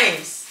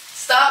 times.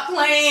 Stop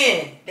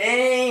playing.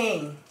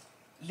 Dang.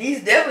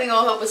 These definitely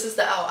gonna help a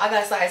sister out. I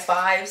got size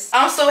 5s.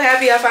 I'm so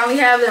happy I finally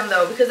have them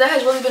though, because that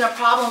has really been a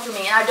problem for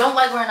me. And I don't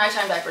like wearing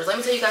nighttime diapers. Let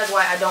me tell you guys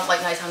why I don't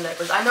like nighttime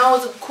diapers. I know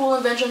it's a cool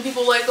invention,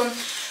 people like them,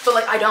 but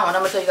like I don't, and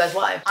I'm gonna tell you guys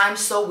why. I'm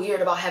so weird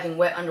about having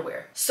wet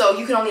underwear. So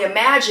you can only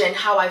imagine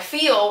how I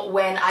feel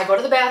when I go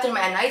to the bathroom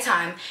at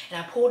nighttime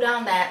and I pull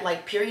down that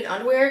like period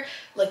underwear,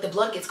 like the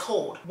blood gets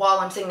cold while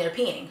I'm sitting there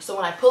peeing. So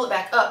when I pull it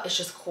back up, it's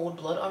just cold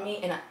blood on me,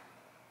 and I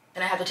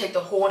have to take the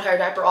whole entire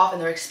diaper off, and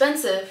they're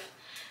expensive.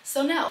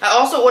 So no. I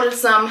also ordered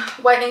some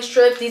whitening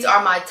strips. These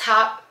are my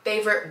top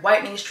favorite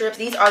whitening strips.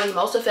 These are the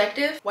most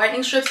effective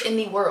whitening strips in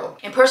the world.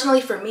 And personally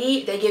for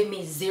me, they give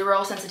me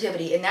 0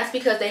 sensitivity. And that's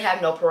because they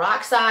have no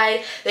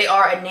peroxide. They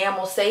are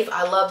enamel safe.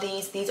 I love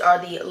these. These are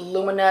the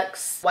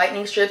Luminux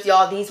whitening strips.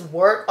 Y'all, these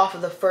work off of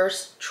the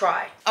first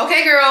try.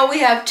 Okay, girl, we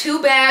have 2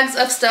 bags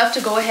of stuff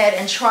to go ahead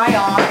and try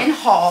on and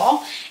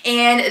haul.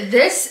 And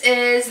this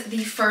is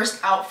the first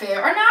outfit,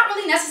 or not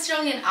really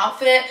necessarily an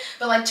outfit,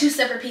 but like 2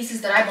 separate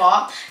pieces that I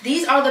bought.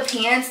 These are the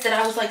pants that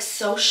I was like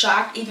so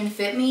shocked even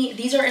fit me.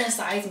 These are in a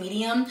size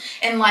medium,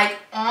 and like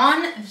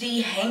on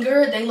the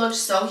hanger they look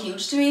so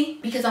huge to me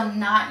because I'm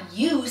not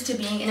used to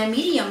being in a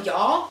medium,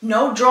 y'all.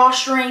 No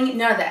drawstring,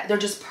 none of that. They're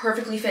just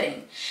perfectly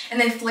fitting, and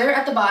they flare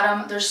at the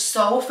bottom. They're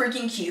so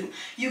freaking cute.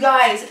 You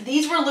guys,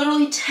 these were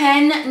literally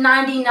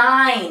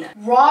 $10.99.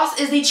 Ross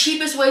is the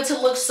cheapest way to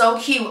look so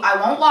cute.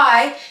 I won't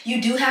lie, you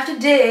do have to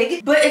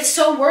dig, but it's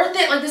so worth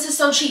it. Like, this is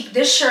so cheap.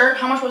 This shirt,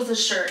 how much was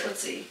this shirt?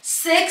 Let's see,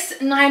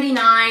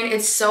 $6.99.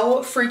 It's so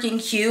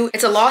freaking cute.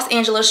 It's a Los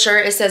Angeles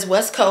shirt. It says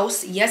West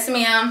Coast. Yes,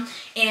 ma'am.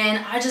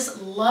 And I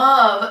just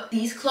love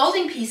these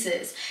clothing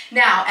pieces.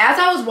 Now, as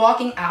I was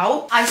walking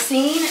out, I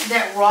seen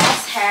that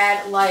Ross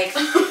had like,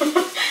 y'all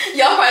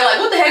probably like,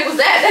 what the heck was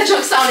that? That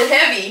junk sounded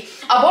heavy.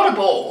 I bought a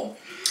bowl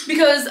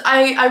because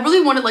I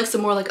really wanted like some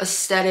more like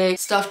aesthetic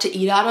stuff to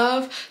eat out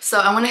of. So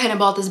I went ahead and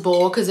bought this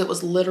bowl because it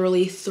was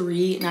literally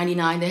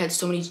 $3.99. They had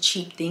so many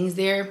cheap things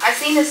there. I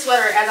seen this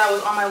sweater as I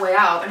was on my way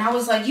out, and I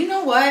was like, you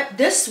know what?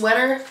 This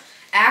sweater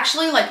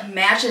actually like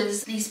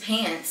matches these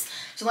pants.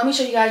 So let me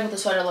show you guys what the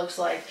sweater looks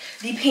like.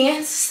 The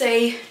pants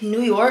say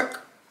New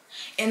York,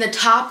 and the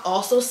top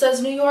also says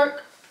New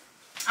York.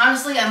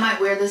 Honestly, I might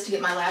wear this to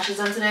get my lashes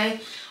done today.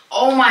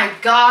 Oh my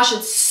gosh,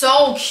 it's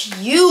so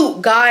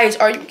cute. Guys,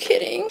 are you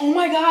kidding? Oh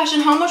my gosh,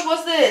 and how much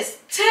was this?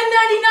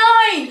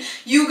 $10.99.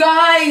 You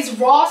guys,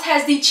 Ross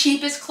has the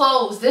cheapest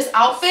clothes. This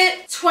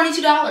outfit,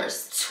 $22.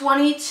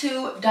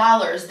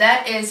 $22.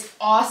 That is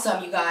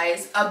awesome, you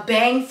guys. A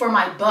bang for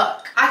my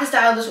buck. I can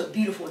style this with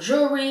beautiful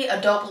jewelry, a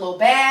dope little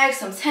bag,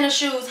 some tennis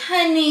shoes.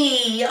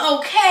 Honey,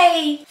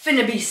 okay.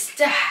 Finna be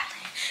styling.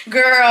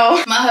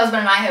 Girl, my husband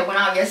and I had went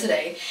out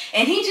yesterday,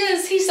 and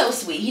he's so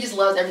sweet. He just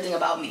loves everything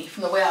about me,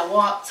 from the way I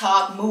walk,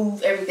 talk,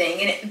 move,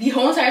 everything. And the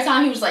whole entire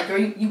time he was like, girl,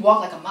 you walk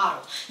like a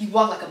model. You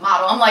walk like a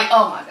model. I'm like,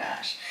 oh my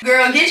gosh.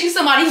 Girl, get you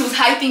somebody who's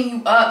hyping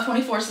you up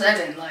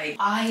 24/7. Like,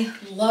 I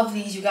love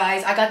these, you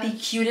guys. I got the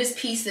cutest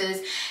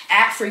pieces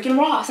at freaking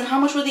Ross. And how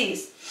much were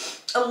these?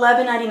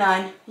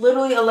 $11.99.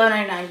 Literally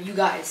 $11.99. You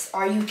guys,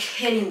 are you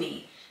kidding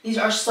me? These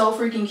are so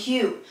freaking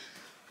cute.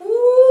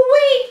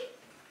 Ooh-wee.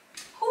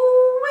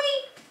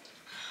 Ooh-wee.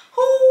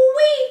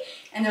 Ooh-wee.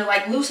 And they're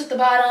like loose at the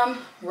bottom.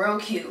 Real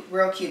cute,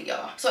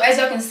 y'all. So as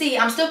y'all can see,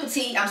 I'm still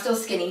petite, I'm still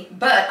skinny,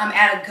 but I'm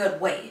at a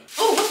good weight.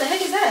 Oh, what the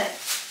heck is that?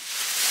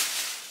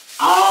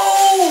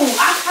 Oh,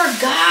 I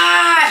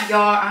forgot.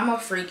 Y'all, I'm a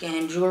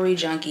freaking jewelry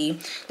junkie.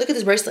 Look at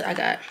this bracelet I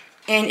got.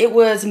 And it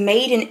was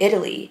made in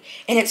Italy.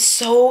 And it's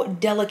so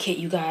delicate,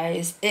 you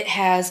guys. It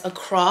has a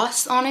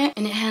cross on it.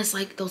 And it has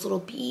like those little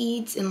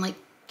beads and like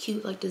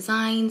cute like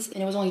designs.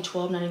 And it was only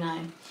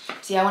 $12.99.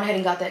 So yeah, I went ahead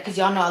and got that because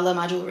y'all know I love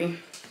my jewelry.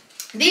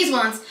 These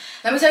ones,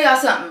 let me tell y'all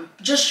something.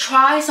 Just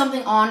try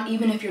something on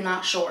even if you're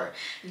not sure.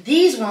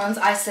 These ones,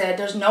 I said,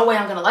 there's no way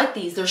I'm gonna like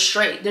these. They're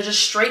straight. They're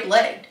just straight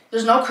legged.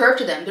 There's no curve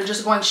to them. They're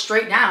just going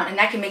straight down. And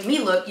that can make me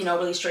look, you know,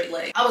 really straight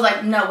legged. I was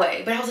like, no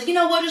way. But I was like, you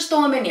know what? Just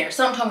throw them in there.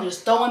 Something told me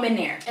just throw them in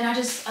there. And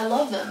I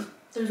love them.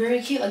 They're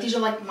very cute. Like these are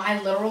like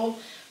my literal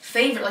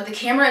favorite. Like the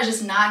camera is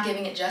just not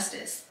giving it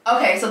justice.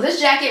 Okay, so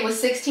this jacket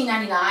was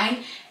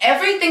 $16.99.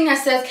 Everything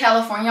that says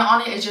California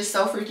on it is just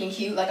so freaking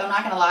cute. Like I'm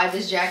not gonna lie,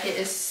 this jacket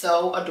is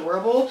so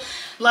adorable.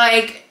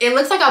 Like it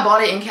looks like I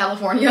bought it in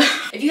California.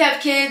 If you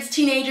have kids,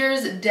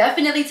 teenagers,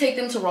 definitely take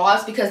them to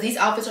Ross because these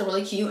outfits are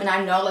really cute. And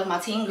I know like my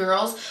teen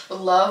girls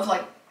would love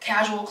like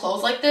casual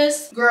clothes like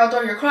this. Girl,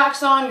 throw your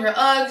Crocs on, your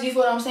Uggs, you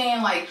feel what I'm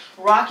saying? Like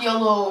rock your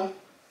little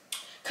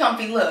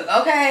comfy look,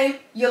 okay?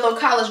 Your little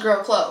college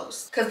girl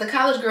clothes. Because the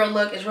college girl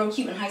look is real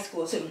cute in high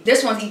school too.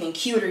 This one's even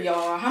cuter,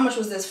 y'all. How much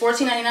was this?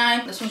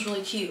 $14.99? This one's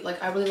really cute.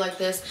 Like, I really like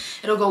this.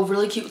 It'll go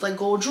really cute with like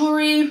gold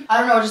jewelry. I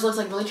don't know, it just looks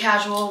like really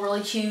casual, really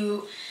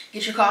cute.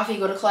 Get your coffee,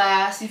 go to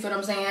class, you feel what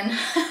I'm saying?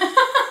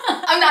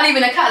 I'm not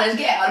even a college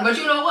gal, but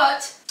you know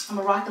what? I'm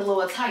gonna rock the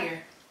little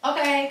attire.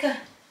 Okay, good.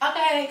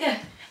 Okay, good.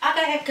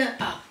 Okay, good.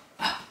 Oh,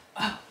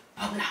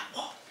 now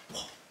walk,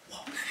 walk,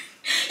 walk.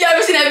 Y'all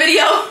ever seen that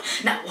video?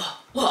 Now walk.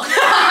 Walk.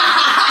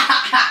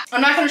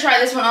 I'm not gonna try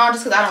this one on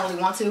just because I don't really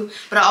want to,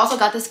 but I also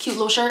got this cute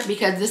little shirt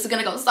because this is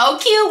gonna go so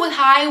cute with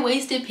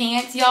high-waisted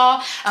pants,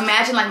 y'all.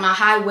 Imagine like my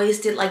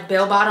high-waisted like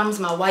bell bottoms,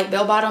 my white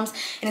bell bottoms,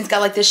 and it's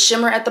got like this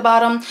shimmer at the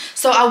bottom.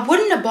 So I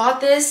wouldn't have bought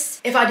this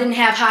if I didn't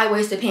have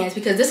high-waisted pants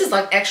because this is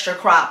like extra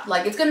crop.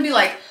 Like it's gonna be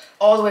like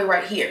all the way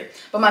right here,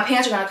 but my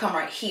pants are gonna come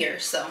right here.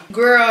 So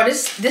girl,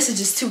 this is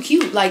just too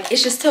cute. Like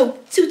it's just too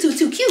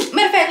cute.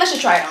 Matter of fact, let's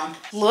just try it on.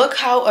 Look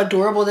how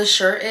adorable this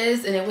shirt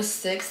is, and it was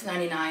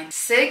 $6.99.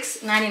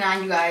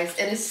 $6.99, you guys.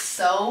 It is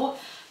so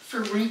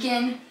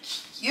freaking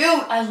cute.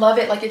 I love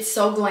it. Like it's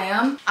so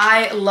glam.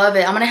 I love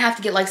it. I'm gonna have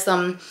to get like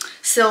some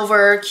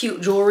silver cute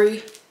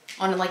jewelry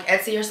on like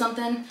Etsy or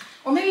something,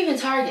 or maybe even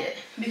Target,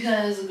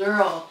 because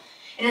girl.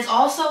 And it's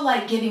also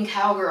like giving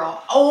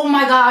cowgirl. Oh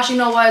my gosh, you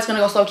know what? It's gonna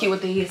go so cute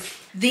with these.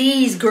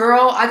 These,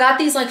 girl, I got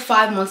these like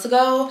 5 months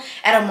ago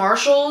at a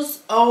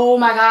Marshall's. Oh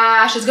my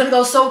gosh, it's gonna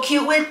go so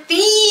cute with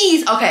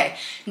these. Okay,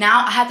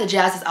 now I have to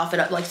jazz this outfit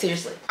up, like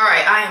seriously. All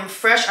right, I am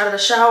fresh out of the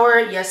shower.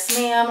 Yes,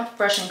 ma'am,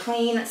 fresh and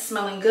clean,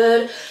 smelling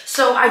good.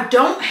 So I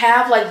don't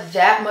have like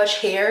that much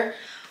hair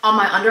on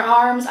my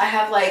underarms. I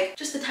have like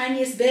just the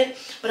tiniest bit,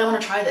 but I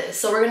want to try this.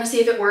 So we're gonna see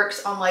if it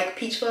works on like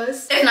Peach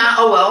Fuzz. If not,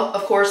 oh well,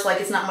 of course,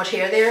 like it's not much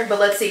hair there, but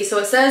let's see. So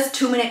it says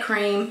 2-minute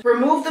cream.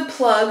 Remove the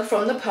plug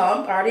from the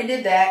pump. I already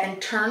did that.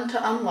 And turn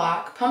to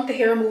unlock. Pump the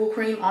hair removal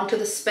cream onto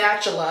the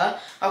spatula.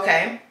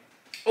 Okay.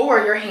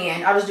 Or your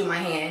hand, I'll just do my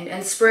hand,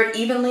 and spread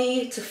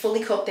evenly to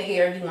fully coat the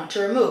hair you want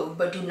to remove,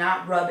 but do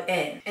not rub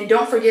in. And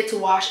don't forget to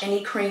wash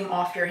any cream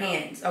off your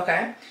hands,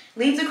 okay?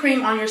 Leave the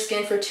cream on your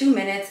skin for 2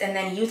 minutes, and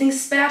then using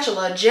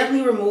spatula,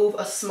 gently remove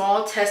a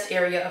small test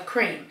area of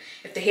cream.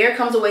 If the hair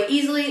comes away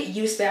easily,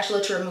 use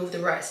spatula to remove the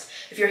rest.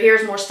 If your hair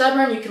is more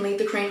stubborn, you can leave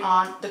the cream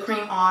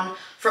on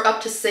for up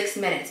to 6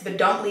 minutes, but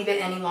don't leave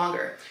it any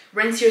longer.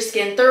 Rinse your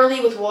skin thoroughly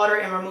with water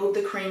and remove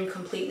the cream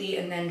completely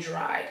and then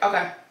dry.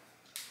 Okay,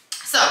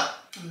 so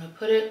I'm gonna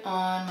put it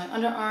on my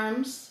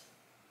underarms.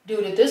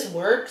 Dude, if this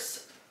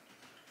works,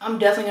 I'm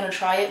definitely gonna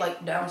try it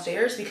like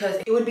downstairs because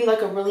it would be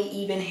like a really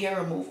even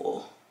hair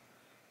removal.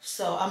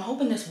 So I'm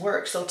hoping this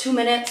works. So 2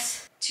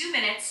 minutes. 2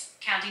 minutes,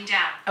 counting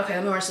down. Okay,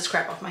 let me rinse this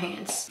crap off my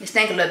hands. It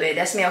stank a little bit.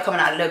 That smell coming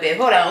out a little bit.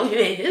 Hold on.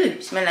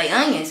 Ooh, smell like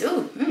onions.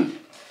 Ooh,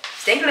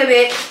 stink a little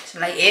bit.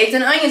 Smell like eggs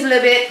and onions a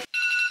little bit.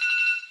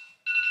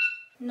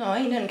 No,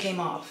 ain't nothing came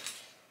off.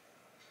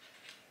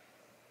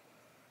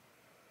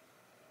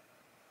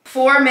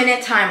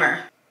 4-minute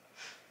timer.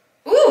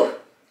 Ooh,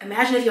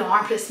 imagine if your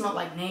armpits smelled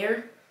like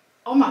Nair.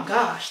 Oh my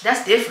gosh,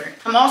 that's different.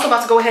 I'm also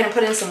about to go ahead and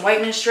put in some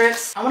whitening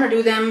strips. I want to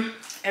do them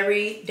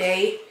every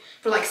day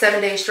for like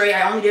 7 days straight.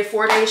 I only did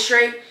 4 days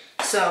straight.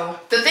 So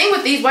the thing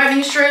with these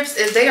whitening strips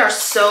is they are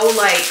so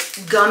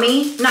like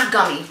gummy, not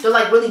gummy, they're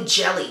like really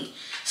jelly.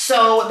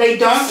 So they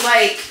don't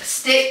like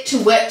stick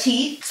to wet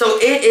teeth. So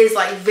it is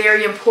like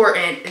very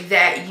important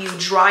that you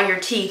dry your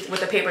teeth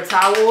with a paper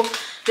towel,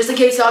 just in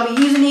case y'all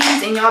be using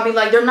these and y'all be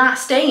like, they're not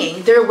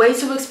staying. They're way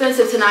too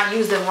expensive to not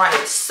use them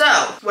right. So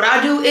what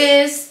I do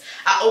is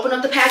I open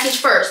up the package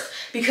first,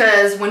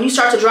 because when you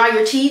start to dry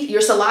your teeth,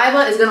 your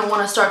saliva is gonna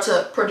wanna start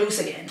to produce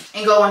again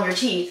and go on your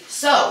teeth.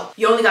 So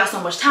you only got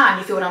so much time,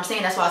 you feel what I'm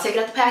saying? That's why I take it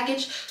out the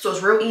package. So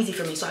it's real easy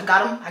for me. So I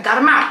got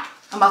them out.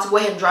 I'm about to go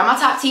ahead and dry my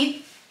top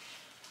teeth.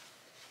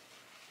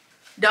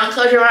 Don't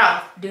close your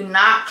mouth. Do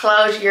not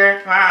close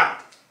your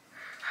mouth.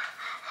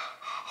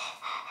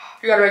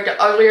 You gotta make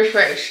the ugliest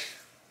face.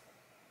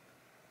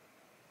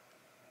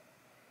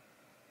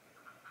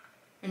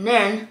 And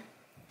then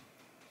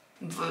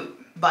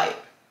bite.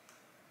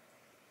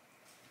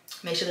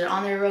 Make sure they're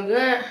on there real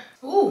good.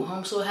 Ooh,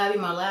 I'm so happy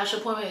my lash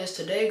appointment is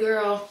today,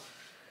 girl.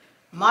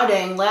 My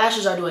dang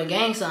lashes are doing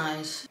gang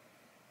signs.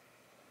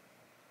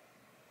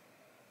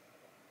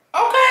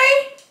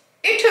 Okay,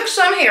 it took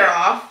some hair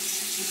off.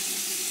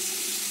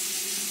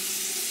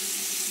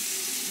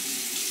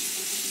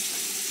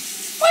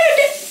 Wait a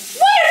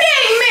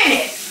dang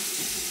minute.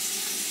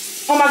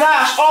 Oh my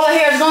gosh, all the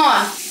hair is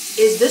gone.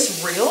 Is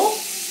this real?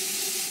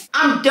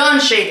 I'm done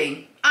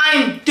shaving.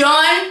 I'm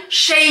done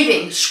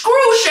shaving.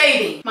 Screw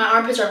shaving. My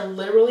armpits are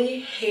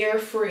literally hair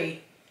free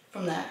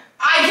from that.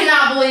 I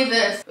cannot believe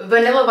this.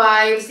 Vanilla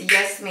vibes,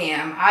 yes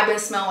ma'am. I've been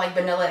smelling like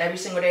vanilla every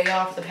single day,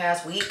 y'all, for the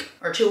past week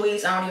or 2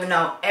 weeks. I don't even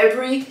know.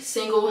 Every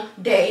single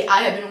day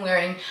I have been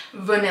wearing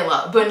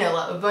vanilla,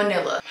 vanilla,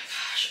 vanilla. Oh my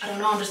gosh, I don't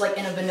know. I'm just like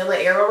in a vanilla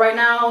era right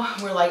now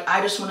where like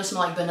I just want to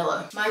smell like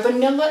vanilla. My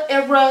vanilla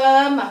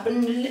era, my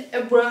vanilla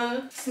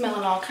era.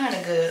 Smelling all kind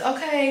of good,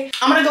 okay.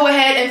 I'm gonna go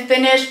ahead and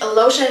finish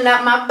lotioning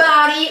up my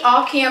body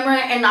off camera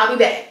and I'll be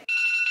back.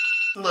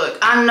 Look,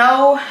 I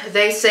know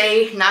they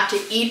say not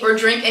to eat or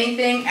drink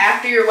anything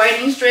after your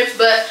whitening strips,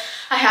 but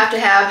I have to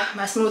have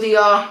my smoothie,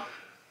 y'all.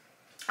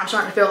 I'm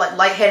starting to feel like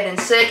lightheaded and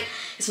sick.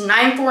 It's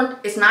 9:14.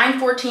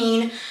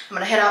 I'm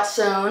gonna head out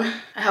soon.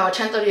 I have a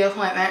 10:30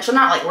 appointment, so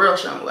not like real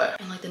soon, but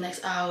in like the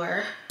next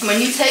hour. When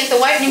you take the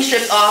whitening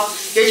strips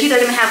off, your teeth are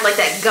gonna have like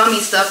that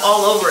gummy stuff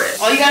all over it.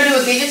 All you gotta do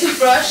is get your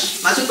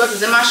toothbrush. My toothbrush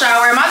is in my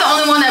shower. Am I the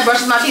only one that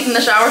brushes my teeth in the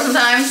shower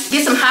sometimes?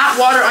 Get some hot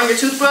water on your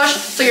toothbrush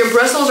so your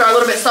bristles are a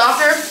little bit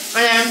softer,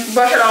 and then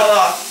brush it all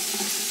off.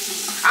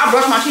 I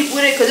brush my teeth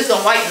with it because it's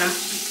gonna whiten them.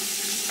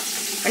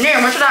 And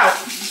then rinse it out.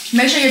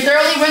 Make sure you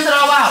thoroughly rinse it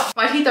all out.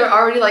 My teeth are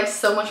already like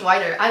so much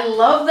whiter. I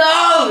love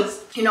those.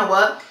 You know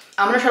what?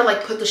 I'm gonna try to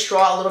like put the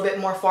straw a little bit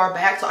more far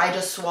back so I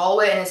just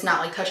swallow it and it's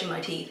not like touching my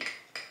teeth.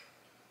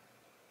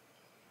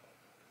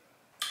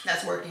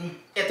 That's working.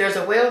 If there's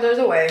a will, there's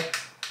a way.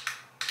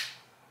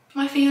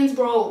 My fan's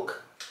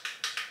broke.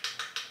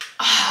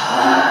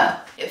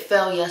 It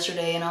fell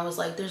yesterday and I was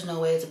like, there's no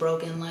way it's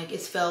broken. Like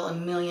it's fell a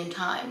million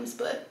times,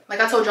 but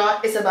like I told y'all,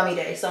 it's a bummy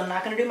day. So I'm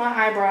not gonna do my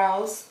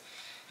eyebrows.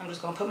 I'm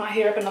just gonna put my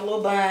hair up in a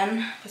little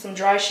bun, put some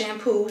dry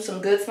shampoo,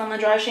 some good smelling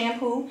dry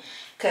shampoo.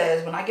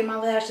 Cause when I get my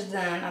lashes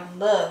done, I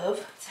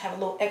love to have a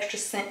little extra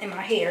scent in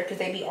my hair because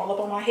they be all up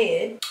on my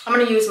head. I'm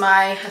gonna use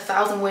my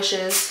 1,000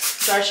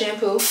 Wishes dry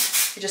shampoo.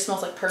 It just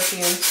smells like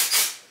perfume.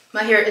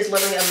 My hair is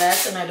literally a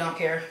mess and I don't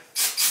care.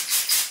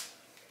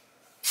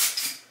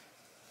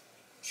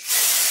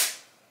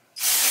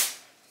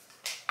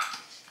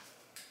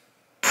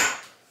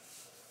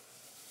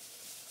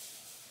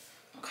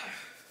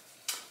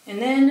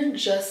 And then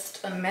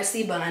just a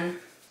messy bun.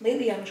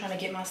 Lately, I'm trying to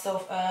get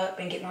myself up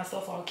and get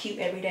myself all cute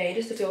every day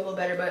just to feel a little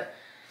better, but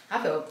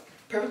I feel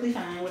perfectly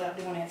fine without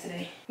doing that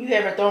today. You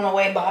ever thrown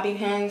away bobby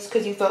pins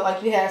because you felt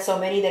like you had so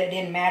many that it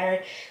didn't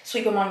matter?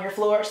 Sweep them on your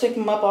floor, sweep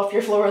them up off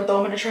your floor and throw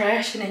them in the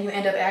trash, and then you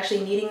end up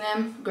actually needing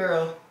them?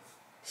 Girl,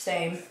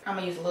 same. I'm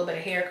gonna use a little bit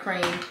of hair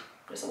cream,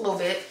 just a little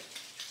bit,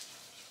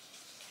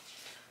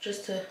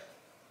 just to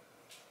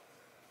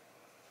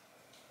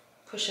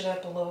push it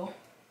up a little.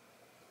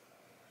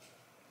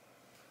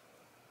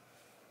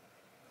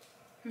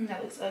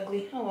 That looks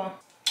ugly. Oh well.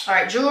 All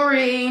right,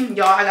 jewelry.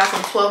 Y'all, I got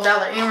some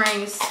 $12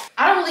 earrings.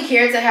 I don't really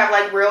care to have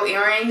like real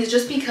earrings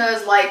just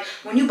because like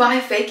when you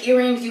buy fake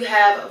earrings, you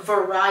have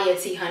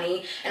variety,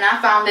 honey. And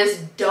I found this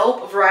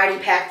dope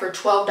variety pack for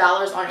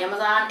 $12 on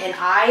Amazon and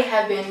I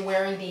have been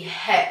wearing the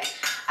heck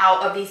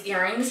out of these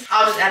earrings.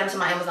 I'll just add them to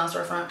my Amazon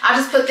storefront. I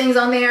just put things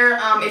on there.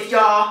 If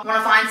y'all want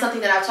to find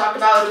something that I've talked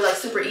about, it'll be like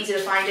super easy to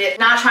find it.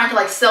 Not trying to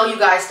like sell you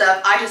guys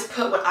stuff. I just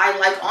put what I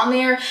like on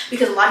there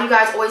because a lot of you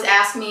guys always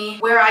ask me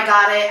where I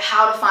got it,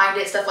 how to find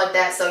it, stuff like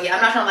that. So yeah,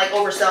 I'm not trying to like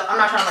oversell. I'm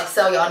not trying to like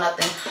sell y'all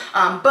nothing.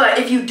 But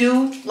if you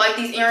do like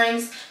these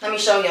earrings, let me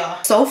show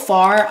y'all. So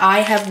far, I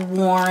have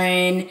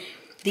worn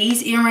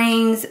these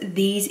earrings, and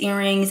these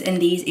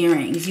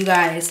earrings. You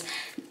guys,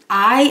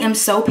 I am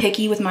so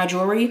picky with my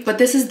jewelry, but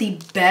this is the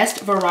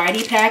best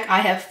variety pack I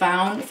have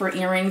found for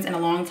earrings in a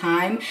long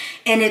time.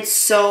 And it's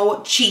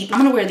so cheap. I'm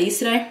gonna wear these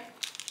today.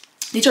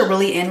 These are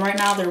really in right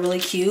now. They're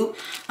really cute.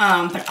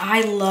 But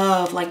I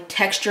love like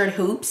textured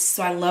hoops.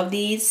 So I love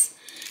these.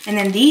 And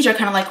then these are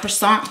kind of like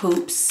croissant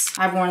hoops.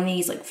 I've worn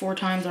these like 4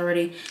 times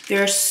already.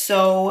 They're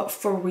so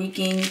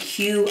freaking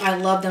cute. I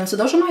love them. So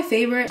those are my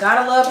favorite.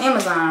 Gotta love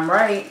Amazon,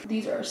 right?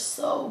 These are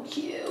so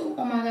cute.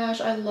 Oh my gosh,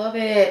 I love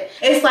it.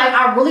 It's like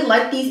I really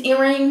like these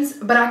earrings,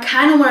 but I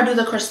kind of want to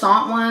do the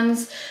croissant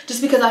ones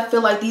just because I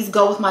feel like these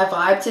go with my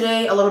vibe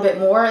today a little bit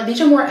more. These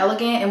are more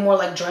elegant and more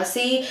like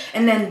dressy.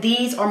 And then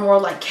these are more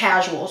like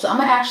casual. So I'm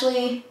gonna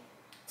actually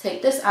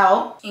take this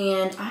out,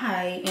 and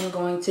I am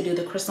going to do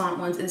the croissant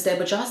ones instead.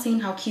 But y'all seen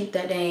how cute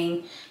that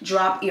dang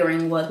drop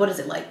earring was. What is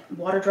it, like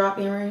water drop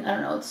earring? I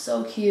don't know, it's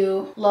so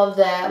cute. Love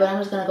that. But I'm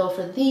just gonna go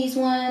for these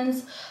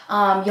ones.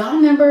 Y'all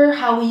remember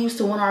how we used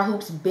to want our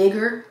hoops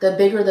bigger? The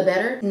bigger the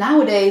better.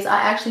 Nowadays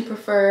I actually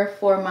prefer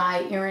for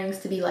my earrings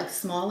to be like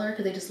smaller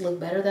because they just look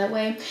better that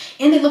way,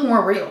 and they look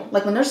more real.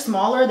 Like when they're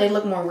smaller, they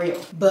look more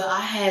real. But I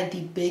had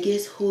the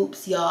biggest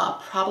hoops,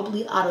 y'all,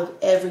 probably out of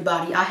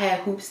everybody. I had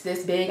hoops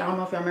this big. I don't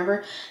know if y'all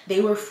remember.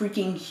 They were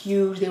freaking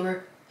huge. They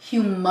were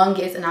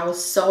humongous, and I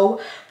was so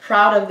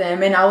proud of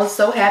them, and I was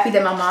so happy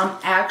that my mom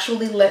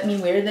actually let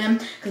me wear them,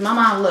 because my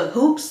mom loved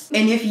hoops.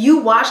 And if you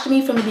watched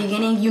me from the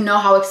beginning, you know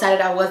how excited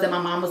I was that my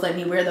mom was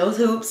letting me wear those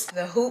hoops.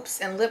 The hoops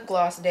and lip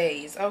gloss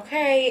days,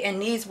 okay? And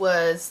these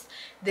was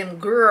them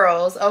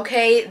girls,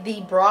 okay?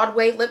 The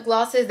Broadway lip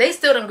glosses, they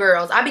still them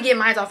girls. I be getting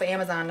mine off of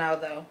Amazon now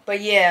though.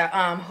 But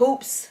yeah,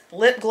 hoops,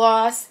 lip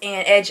gloss,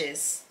 and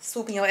edges,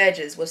 swooping your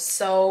edges was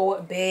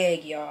so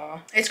big,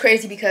 y'all. It's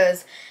crazy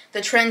because the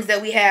trends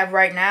that we have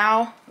right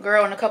now,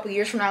 girl, in a couple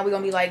years from now, we're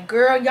gonna be like,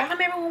 girl, y'all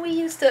remember when we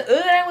used to,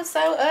 that was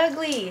so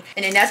ugly.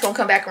 And then that's gonna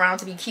come back around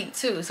to be cute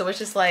too. So it's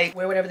just like,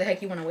 wear whatever the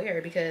heck you wanna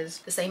wear, because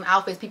the same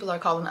outfits people are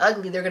calling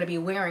ugly, they're gonna be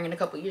wearing in a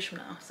couple years from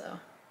now. So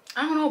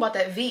I don't know about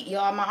that V,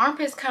 y'all. My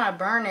armpit's kind of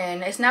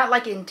burning. It's not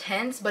like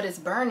intense, but it's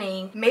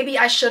burning. Maybe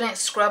I shouldn't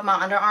scrub my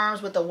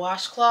underarms with the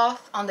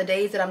washcloth on the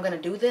days that I'm gonna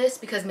do this,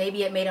 because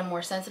maybe it made them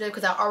more sensitive,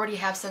 because I already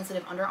have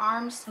sensitive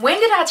underarms. When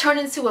did I turn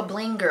into a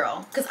bling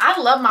girl? Because I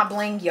love my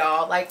bling,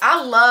 y'all. Like,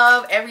 I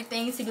love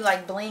everything to be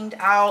like blinged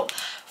out,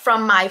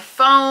 from my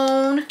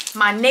phone,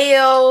 my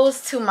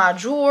nails, to my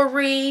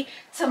jewelry,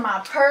 to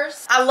my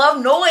purse. I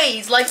love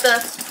noise, like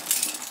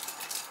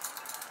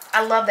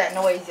I love that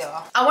noise,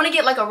 y'all. I want to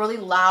get like a really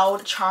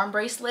loud charm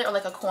bracelet or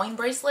like a coin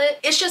bracelet.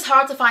 It's just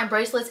hard to find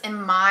bracelets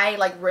in my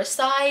like wrist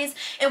size.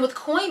 And with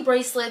coin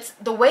bracelets,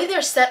 the way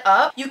they're set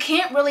up, you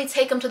can't really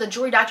take them to the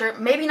jewelry doctor.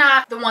 Maybe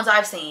not the ones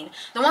I've seen.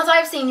 The ones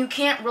I've seen, you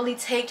can't really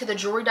take to the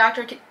jewelry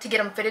doctor to get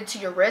them fitted to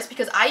your wrist,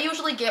 because I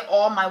usually get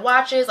all my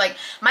watches, like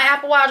my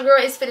Apple Watch, girl,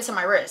 is fitted to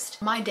my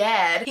wrist. My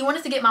dad, he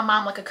wanted to get my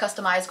mom like a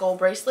customized gold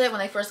bracelet when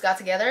they first got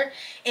together.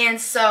 And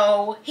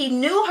so he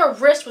knew her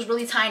wrist was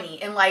really tiny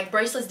and like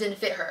bracelets didn't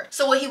fit her.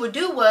 So what he would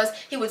do was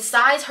he would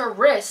size her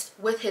wrist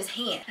with his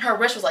hand. Her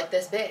wrist was like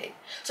this big.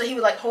 So he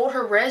would like hold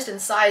her wrist and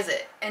size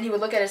it, and he would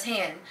look at his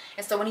hand.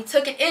 And so when he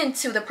took it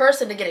into the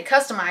person to get it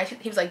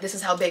customized, he was like, this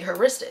is how big her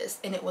wrist is.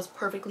 And it was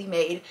perfectly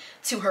made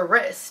to her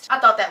wrist. I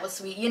thought that was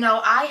sweet. You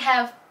know, I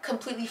have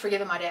completely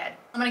forgiven my dad.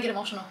 I'm gonna get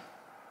emotional,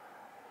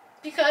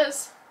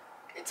 because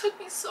it took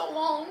me so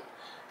long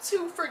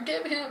to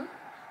forgive him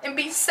and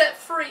be set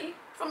free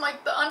from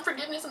like the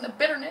unforgiveness and the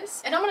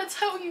bitterness. And I'm gonna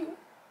tell you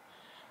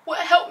what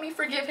helped me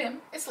forgive him.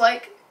 It's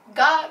like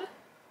God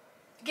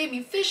gave me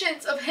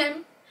visions of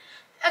him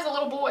as a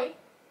little boy,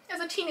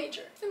 as a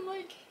teenager, and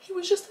like he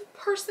was just a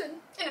person.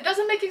 And it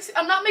doesn't make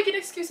I'm not making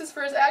excuses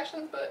for his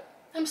actions, but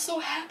I'm so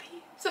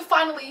happy to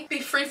finally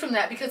be free from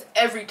that, because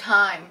every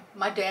time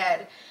my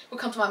dad would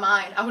come to my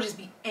mind, I would just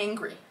be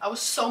angry. I was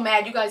so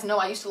mad. You guys know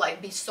I used to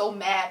like be so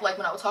mad like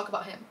when I would talk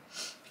about him,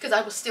 because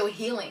I was still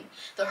healing.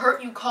 The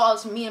hurt you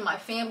caused me and my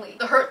family,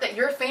 the hurt that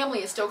your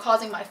family is still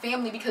causing my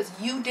family because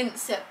you didn't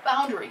set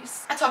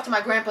boundaries. I talked to my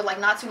grandpa like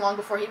not too long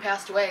before he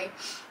passed away,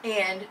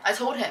 and I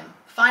told him,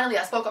 finally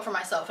I spoke up for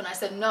myself, and I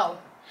said, no.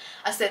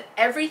 I said,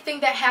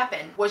 everything that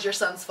happened was your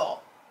son's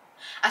fault.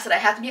 I said, I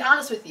have to be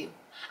honest with you.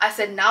 I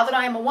said, now that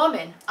I am a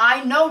woman,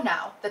 I know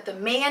now that the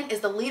man is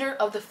the leader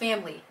of the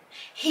family.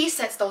 He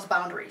sets those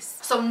boundaries.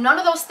 So none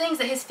of those things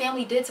that his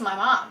family did to my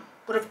mom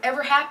would have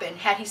ever happened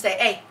had he said,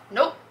 hey,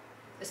 nope.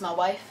 This is my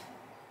wife,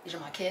 these are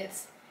my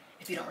kids.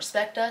 If you don't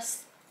respect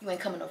us, you ain't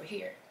coming over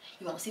here.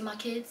 You won't see my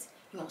kids,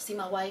 you won't see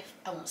my wife,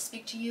 I won't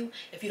speak to you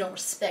if you don't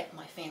respect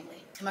my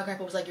family. And my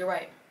grandpa was like, you're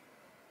right.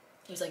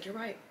 He was like, you're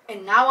right.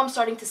 And now I'm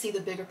starting to see the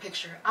bigger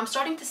picture. I'm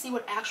starting to see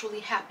what actually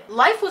happened.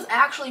 Life was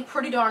actually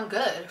pretty darn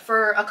good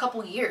for a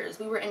couple years.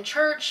 We were in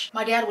church.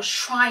 My dad was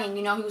trying,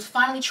 you know, he was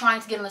finally trying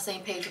to get on the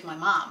same page with my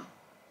mom.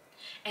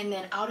 And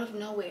then out of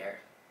nowhere,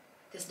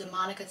 this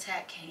demonic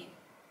attack came,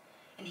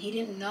 and he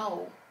didn't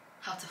know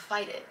how to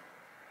fight it.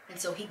 And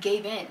so he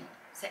gave in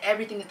to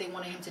everything that they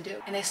wanted him to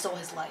do, and they stole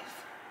his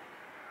life.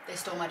 They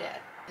stole my dad.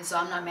 And so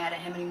I'm not mad at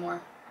him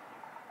anymore.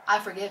 I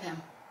forgive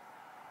him.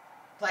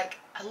 Like,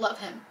 I love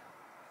him.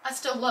 I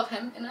still love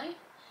him, and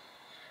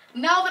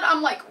now that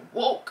I'm like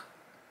woke,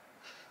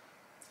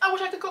 I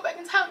wish I could go back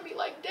in time and be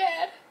like,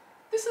 Dad,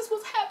 this is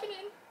what's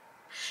happening.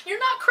 You're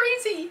not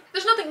crazy.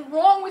 There's nothing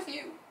wrong with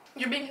you.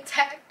 You're being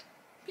attacked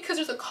because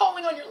there's a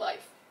calling on your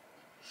life.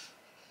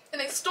 And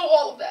they stole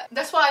all of that.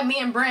 That's why me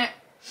and Brent,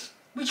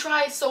 we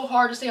try so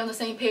hard to stay on the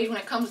same page when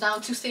it comes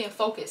down to staying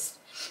focused.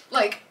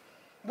 Like,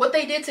 what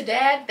they did to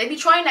Dad, they be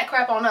trying that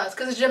crap on us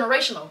because it's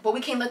generational. But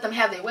we can't let them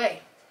have their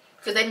way,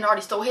 because they didn't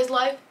already stole his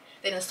life.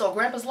 They didn't stole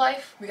Grandpa's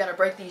life. We gotta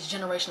break these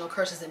generational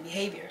curses and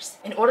behaviors.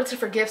 In order to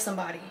forgive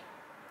somebody,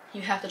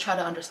 you have to try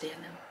to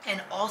understand them.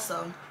 And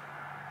also,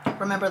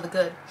 remember the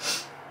good.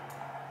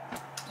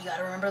 You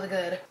gotta remember the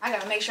good. I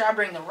gotta make sure I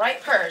bring the right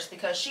purse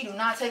because she do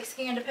not take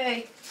scan to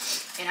pay.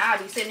 And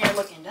I'll be sitting there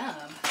looking dumb.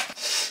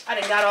 I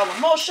done got all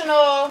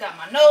emotional, got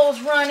my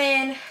nose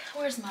running.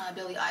 Where's my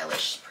Billie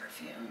Eilish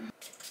perfume?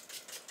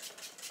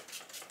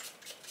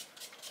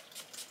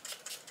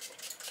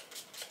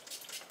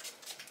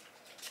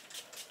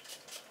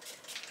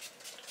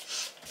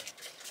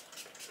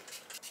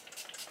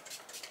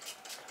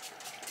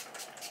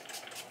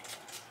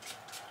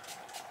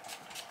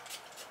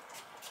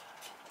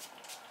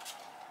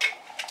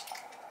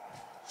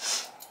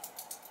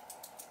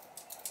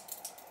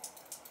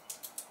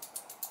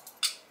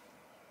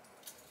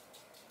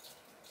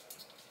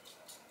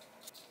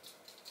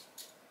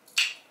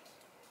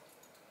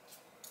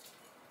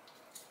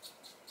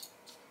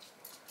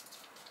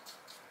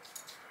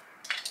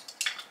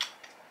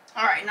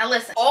 All right, now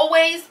listen,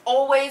 always,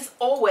 always,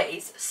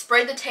 always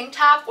spray the tank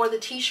top or the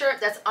t-shirt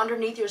that's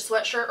underneath your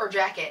sweatshirt or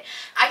jacket.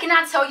 I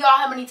cannot tell y'all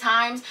how many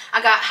times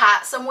I got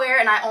hot somewhere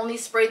and I only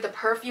sprayed the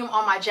perfume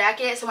on my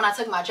jacket. So when I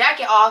took my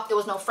jacket off, there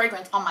was no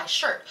fragrance on my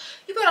shirt.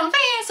 You get what I'm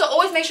saying? So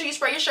always make sure you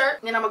spray your shirt.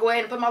 Then I'm gonna go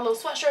ahead and put my little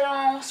sweatshirt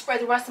on, spray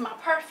the rest of my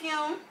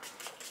perfume.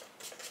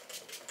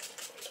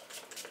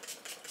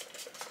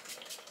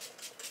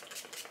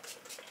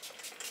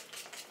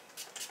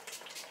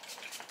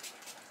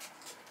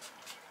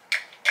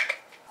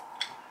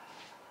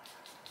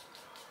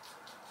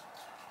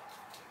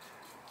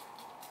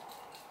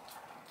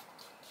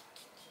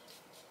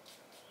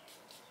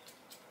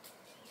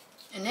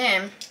 And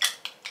then,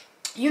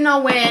 you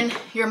know when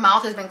your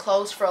mouth has been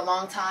closed for a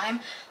long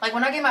time? Like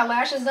when I get my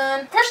lashes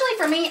done, personally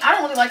for me, I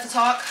don't really like to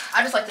talk.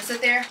 I just like to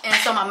sit there. And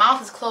so my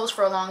mouth is closed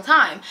for a long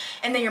time.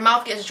 And then your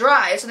mouth gets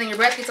dry. So then your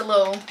breath gets a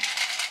little,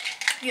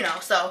 you know.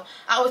 So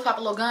I always pop a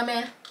little gum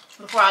in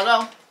before I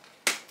go.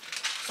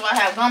 So I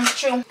have gum to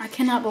chew. I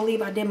cannot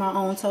believe I did my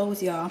own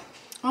toes, y'all.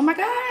 Oh my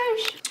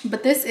gosh.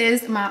 But this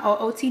is my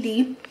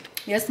OOTD.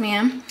 Yes,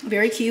 ma'am.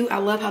 Very cute. I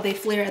love how they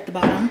flare at the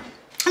bottom.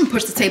 I'm gonna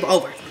push the table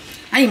over.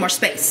 I need more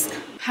space.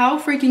 How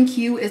freaking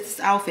cute is this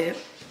outfit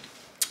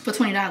for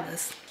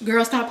 $20?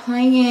 Girl, stop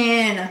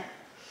playing.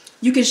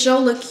 You can sure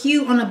look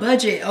cute on a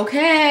budget,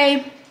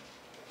 okay?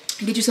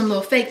 Get you some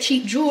little fake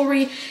cheap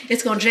jewelry.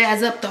 It's gonna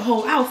jazz up the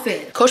whole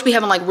outfit. Coach be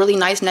having like really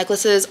nice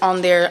necklaces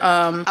on their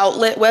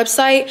outlet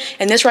website.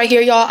 And this right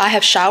here, y'all, I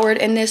have showered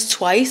in this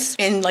twice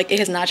and like it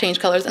has not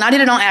changed colors. And I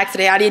did it on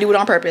accident. I didn't do it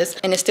on purpose.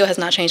 And it still has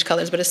not changed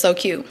colors, but it's so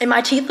cute. And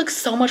my teeth look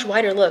so much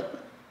whiter, look.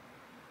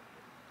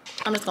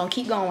 I'm just gonna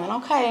keep going,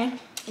 okay?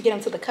 Get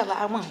into the color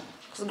I want.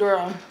 Cause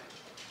girl,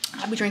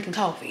 I'll be drinking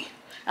coffee.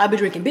 I'll be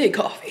drinking big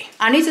coffee.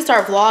 I need to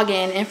start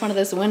vlogging in front of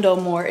this window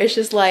more. It's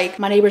just like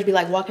my neighbors be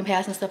like walking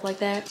past and stuff like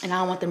that. And I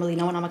don't want them really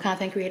knowing I'm a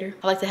content creator.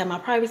 I like to have my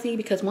privacy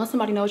because once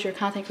somebody knows you're a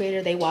content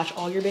creator, they watch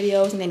all your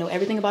videos and they know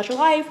everything about your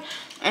life.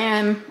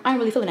 And I ain't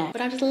really feeling that.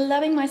 But I'm just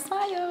loving my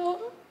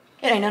smile.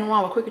 It ain't nothing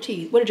wrong with crooked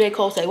teeth. What did J.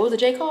 Cole say? What was it,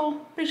 J. Cole?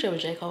 Pretty sure it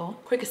was J. Cole.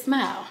 Crooked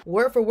smile.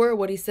 Word for word,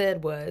 what he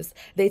said was,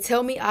 they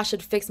tell me I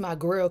should fix my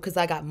grill because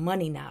I got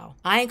money now.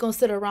 I ain't gonna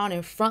sit around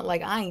in front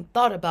like I ain't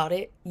thought about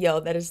it. Yo,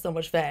 that is so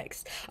much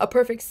facts. A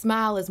perfect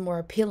smile is more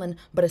appealing,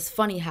 but it's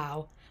funny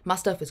how my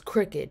stuff is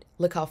crooked.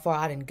 Look how far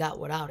I done got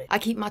without it. I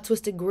keep my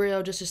twisted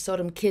grill just to show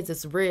them kids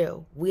it's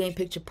real. We ain't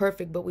picture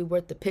perfect, but we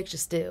worth the picture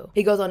still.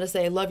 He goes on to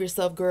say, love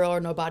yourself, girl, or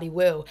nobody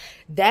will.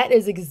 That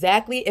is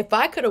exactly, if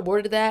I could have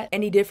worded that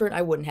any different,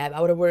 I wouldn't have. I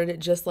would have worded it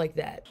just like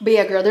that. But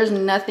yeah, girl, there's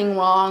nothing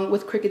wrong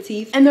with crooked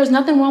teeth. And there's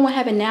nothing wrong with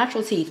having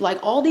natural teeth. Like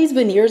all these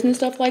veneers and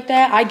stuff like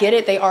that, I get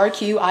it. They are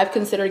cute. I've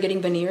considered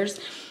getting veneers,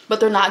 but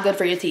they're not good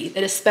for your teeth.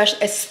 And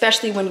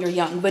especially when you're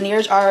young.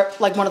 Veneers are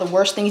like one of the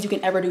worst things you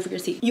can ever do for your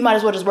teeth. You might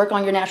as well just work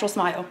on your natural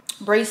smile.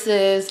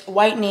 Braces,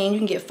 whitening, you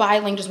can get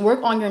filing, just work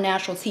on your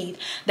natural teeth.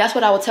 That's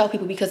what I would tell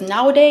people because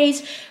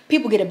nowadays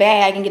people get a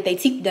bag and get their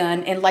teeth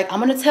done. And like,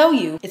 I'm gonna tell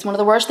you, it's one of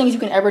the worst things you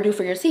can ever do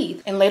for your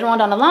teeth. And later on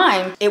down the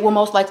line, it will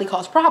most likely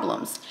cause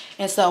problems.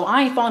 And so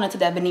I ain't falling into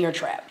that veneer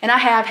trap. And I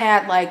have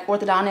had like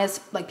orthodontists,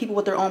 like people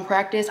with their own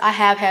practice, I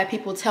have had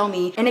people tell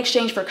me in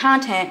exchange for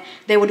content,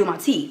 they will do my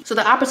teeth. So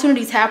the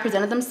opportunities have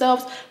presented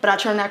themselves, but I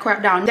turned that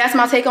crap down. That's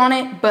my take on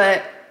it,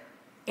 but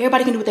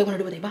everybody can do what they want to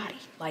do with their body.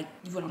 Like,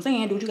 you know what I'm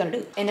saying? Do what you gotta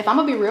do. And if I'm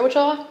gonna be real with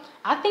y'all,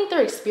 I think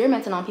they're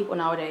experimenting on people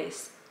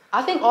nowadays.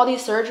 I think all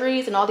these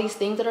surgeries and all these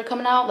things that are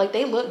coming out, like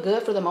they look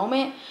good for the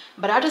moment,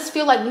 but I just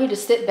feel like we need to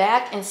sit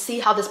back and see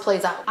how this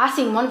plays out. I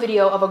seen one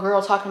video of a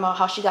girl talking about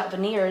how she got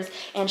veneers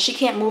and she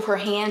can't move her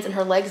hands and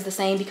her legs the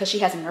same because she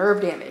has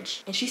nerve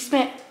damage. And she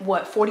spent,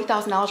 what,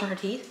 $40,000 on her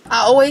teeth? I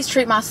always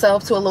treat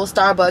myself to a little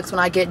Starbucks when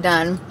I get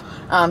done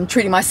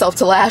treating myself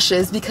to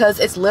lashes because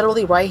it's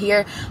literally right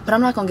here, but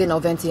I'm not gonna get no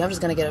venti. I'm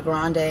just gonna get a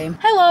grande.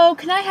 Hello,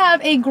 can I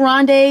have a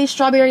grande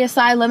strawberry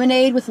acai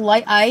lemonade with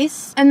light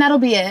ice? And that'll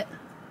be it.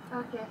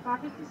 Okay,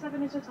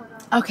 557 is your total.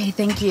 Okay,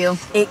 thank you.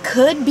 It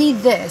could be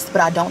this, but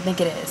I don't think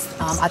it is.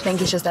 I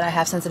think it's just that I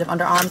have sensitive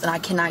underarms and I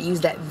cannot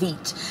use that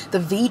Veet. The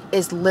Veet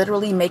is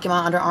literally making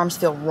my underarms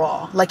feel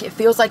raw. Like it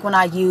feels like when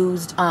I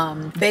used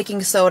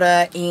baking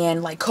soda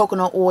and like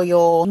coconut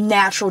oil,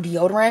 natural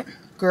deodorant.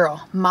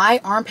 Girl,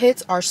 my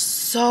armpits are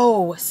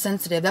so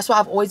sensitive. That's why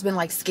I've always been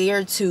like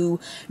scared to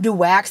do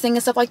waxing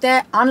and stuff like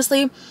that.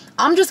 Honestly,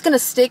 I'm just gonna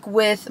stick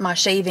with my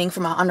shaving for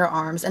my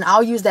underarms, and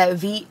I'll use that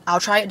Veet. I'll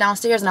try it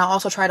downstairs, and I'll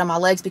also try it on my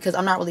legs because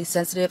I'm not really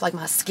sensitive. Like,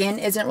 my skin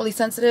isn't really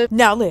sensitive.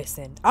 Now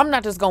listen, I'm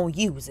not just gonna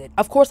use it.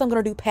 Of course I'm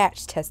gonna do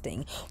patch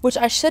testing, which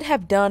I should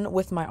have done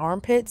with my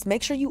armpits.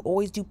 Make sure you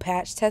always do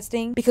patch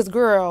testing because,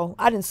 girl,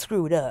 I done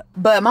screwed up.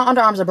 But my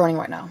underarms are burning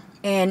right now,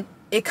 and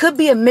it could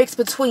be a mix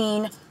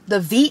between the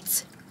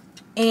Veet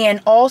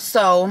and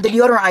also the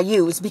deodorant I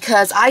use,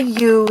 because I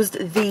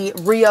used the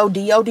Rio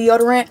Dio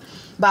deodorant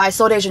by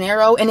Sol de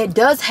Janeiro, and it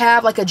does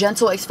have like a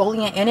gentle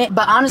exfoliant in it,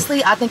 but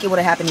honestly I think it would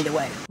have happened either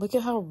way. Look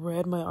at how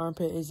red my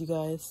armpit is, you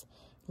guys.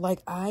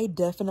 Like, I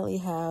definitely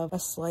have a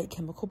slight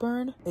chemical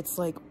burn. It's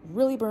like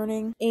really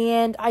burning,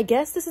 and I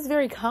guess this is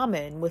very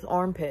common with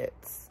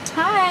armpits.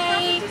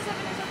 Hi.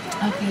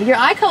 Okay, your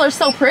eye color is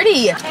so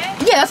pretty. Yeah,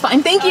 that's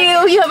fine. Thank you.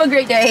 You have a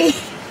great day.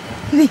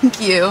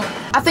 Thank you.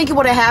 I think it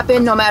would have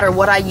happened no matter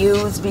what I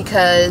used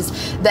because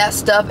that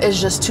stuff is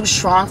just too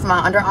strong for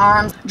my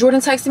underarms. Jordan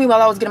texted me while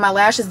I was getting my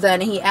lashes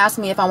done, and he asked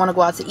me if I want to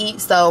go out to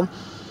eat. So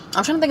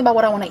I'm trying to think about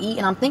what I want to eat,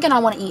 and I'm thinking I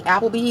want to eat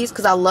Applebee's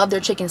because I love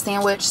their chicken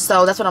sandwich.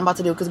 So that's what I'm about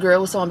to do because, girl,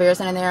 it was so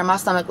embarrassing in there. My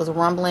stomach was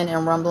rumbling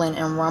and rumbling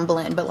and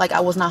rumbling. But like,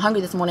 I was not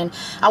hungry this morning.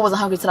 I wasn't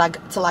hungry till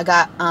I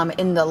got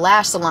in the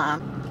lash salon.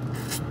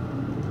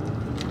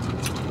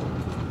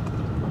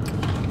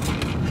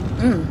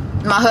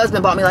 My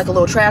husband bought me like a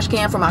little trash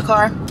can for my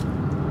car.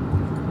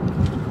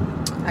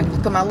 I can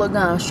just put my little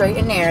gum straight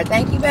in there.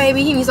 Thank you,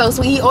 baby. He be so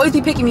sweet. He always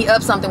be picking me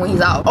up something when he's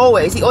out.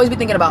 Always. He always be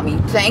thinking about me.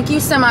 Thank you,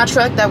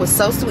 semi-truck. That was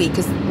so sweet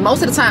because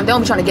most of the time they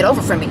don't be trying to get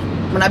over from me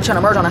when I be trying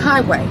to merge on the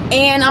highway.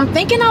 And I'm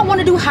thinking I want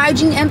to do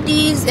hygiene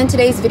empties in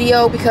today's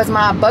video because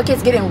my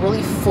bucket's getting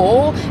really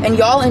full, and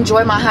y'all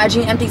enjoyed my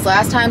hygiene empties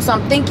last time, so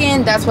I'm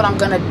thinking that's what I'm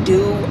gonna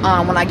do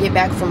when I get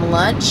back from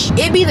lunch.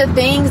 It be the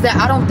things that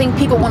I don't think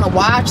people want to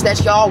watch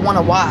that y'all want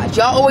to watch.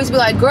 Y'all always be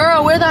like,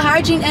 girl, where the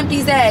hygiene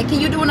empties at? Can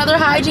you do another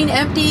hygiene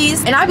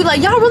empties? And I be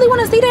like, y'all really want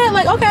to see that?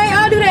 Like, okay,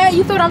 I'll do that.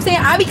 You feel what I'm saying?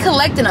 I be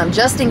collecting them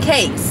just in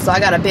case. So I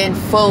got a bin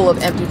full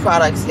of empty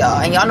products, y'all,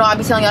 and y'all know I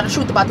be telling y'all the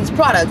truth about these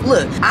products.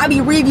 Look, I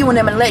be reviewing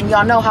them and letting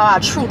y'all know how I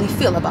truly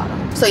feel about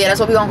them. So yeah, that's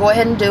what we're gonna go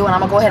ahead and do, and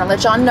I'm gonna go ahead and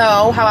let y'all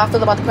know how I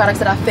feel about the products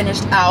that I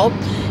finished out.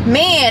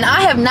 Man,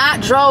 I have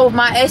not drove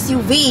my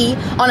SUV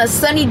on a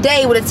sunny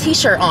day with a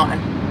t-shirt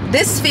on.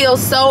 This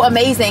feels so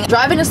amazing.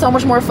 Driving is so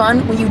much more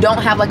fun when you don't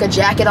have like a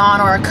jacket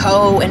on or a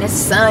coat and it's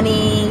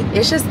sunny.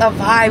 It's just a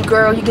vibe,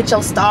 girl. You get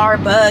your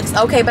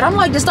Starbucks. Okay, but I'm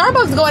like, did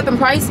Starbucks go up in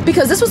price?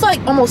 Because this was like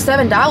almost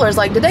 $7.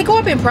 Like, did they go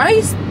up in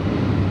price?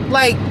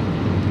 Like,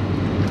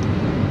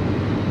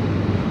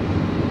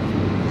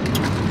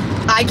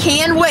 I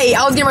can't wait.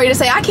 I was getting ready to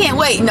say I can't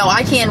wait. No,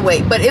 I can't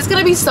wait. But it's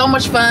gonna be so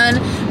much fun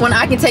when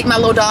I can take my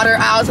little daughter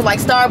out to like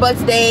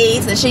Starbucks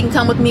dates, and she can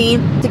come with me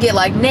to get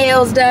like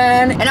nails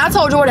done. And I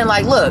told Jordan,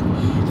 like, look,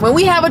 when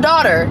we have a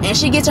daughter and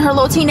she gets in her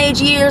little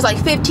teenage years, like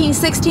 15,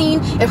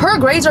 16, if her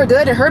grades are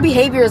good and her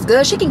behavior is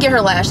good, she can get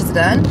her lashes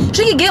done.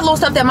 She can get little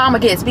stuff that mama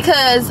gets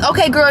because,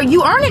 okay, girl,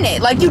 you earning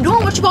it. Like, you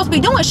doing what you're supposed to be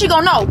doing. She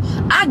gonna know,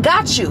 I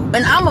got you, and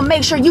I'm gonna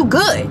make sure you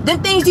good.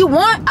 Them things you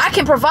want, I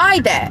can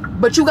provide that.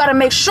 But you gotta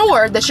make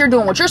sure that you're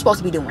doing what you're supposed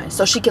to be doing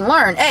so she can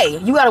learn, hey,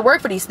 you gotta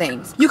work for these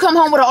things. You come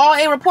home with an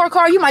all-A report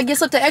card, you might get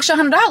slipped an extra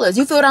 $100.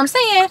 You feel what I'm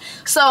saying?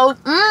 So,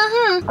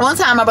 one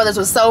time my brothers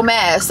was so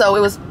mad. So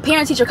it was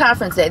parent-teacher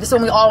conference day. This is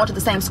when we all went to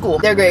the same school.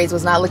 Their grades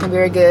was not looking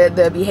very good.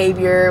 The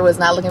behavior was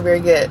not looking very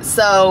good.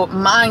 So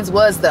mine's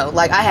was, though.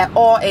 Like, I had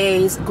all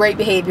A's, great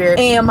behavior.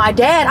 And my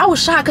dad, I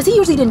was shocked because he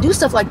usually didn't do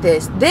stuff like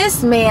this.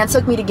 This man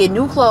took me to get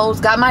new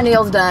clothes, got my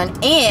nails done,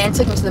 and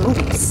took me to the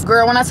movies.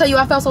 Girl, when I tell you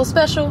I felt so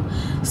special.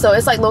 So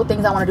it's like little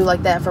things I want to do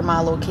like that for my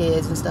little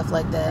kids and stuff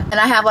like that. And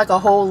I have like a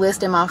whole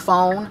list in my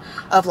phone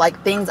of like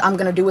things I'm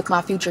gonna do with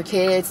my future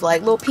kids,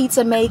 like little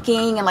pizza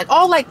making and like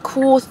all like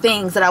cool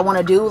things that I want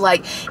to do.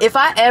 Like, if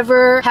I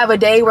ever have a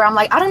day where I'm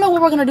like, I don't know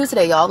what we're gonna do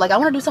today, y'all, like I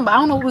want to do something, but I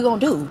don't know what we're gonna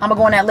do, I'm gonna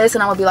go on that list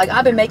and I'm gonna be like,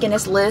 I've been making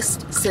this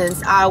list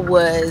since I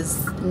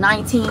was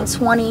 19,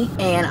 20,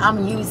 and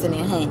I'm using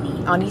it,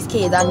 honey, on these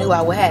kids I knew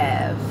I would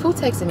have. Who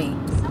texted me?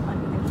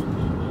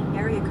 Someone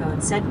area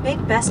code said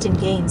big best in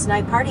gains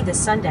night party this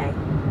Sunday.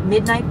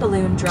 Midnight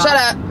balloon drop. Shut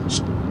up.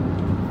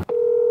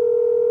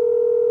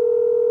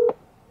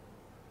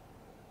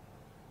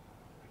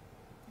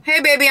 Hey,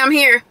 baby, I'm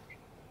here.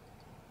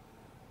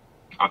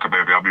 Okay,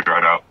 baby, I'll be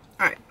right out.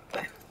 All right,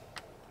 bye.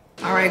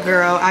 All right,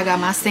 girl, I got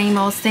my same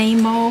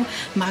old,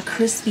 my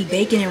crispy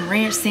bacon and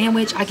ranch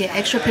sandwich. I get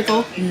extra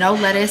pickle, no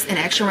lettuce, and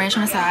extra ranch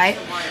on the side.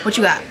 What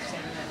you got?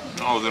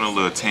 I was in a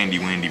little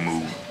tandy-windy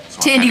mood. So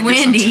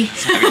Tandy-windy?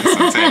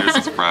 some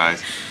tenders, some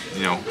fries.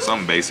 You know,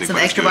 something basic. Some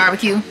extra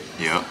barbecue?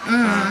 Yep. You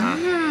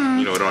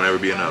know, it don't ever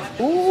be enough.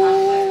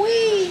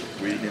 Ooh-wee.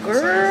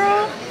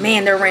 Girl.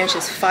 Man, their ranch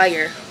is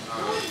fire.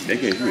 They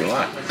gave you a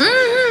lot.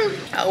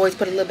 I always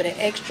put a little bit of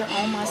extra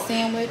on my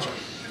sandwich.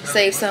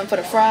 Save some for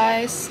the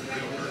fries.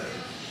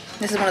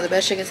 This is one of the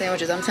best chicken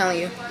sandwiches, I'm telling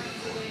you.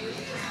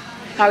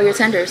 How are your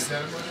tenders?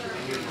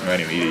 I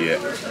didn't even eat it yet.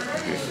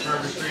 Okay.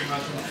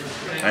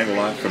 I ain't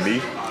gonna lie, for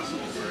me,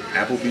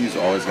 Applebee's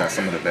always got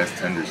some of the best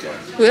tenders though.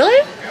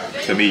 Really?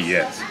 To me,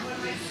 yes.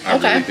 I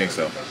really think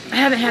so. I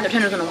haven't had the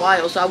tenders in a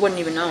while, so I wouldn't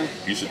even know.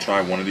 You should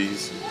try one of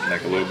these,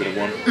 like a little bit of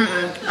one.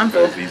 I'm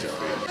full. These are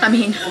good. I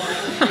mean,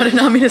 I did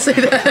not mean to say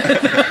that.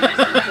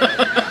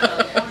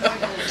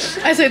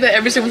 I say that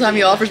every single time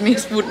he offers me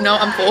his food. No,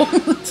 I'm full.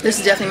 This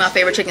is definitely my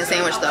favorite chicken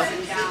sandwich though.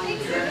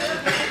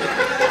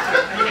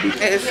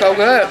 It is so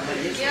good.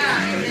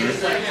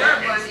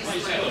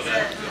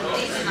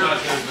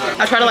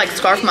 I try to like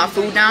scarf my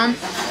food down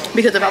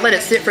because if I let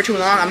it sit for too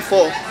long, I'm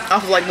full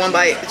off of like one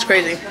bite. It's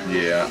crazy.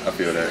 Yeah, I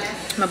feel that.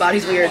 My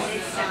body's weird.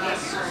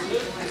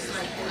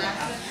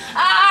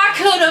 I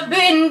could have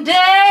been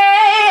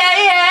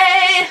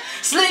dead,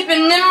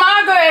 sleeping in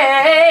my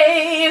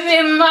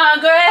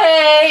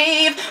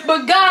grave,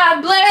 but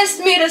God blessed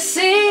me to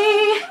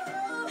see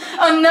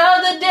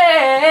another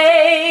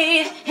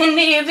day. And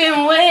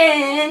even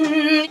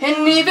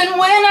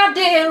when I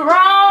did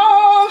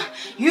wrong,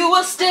 you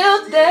were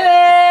still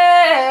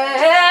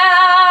there.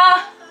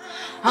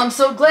 I'm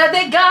so glad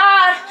that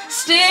God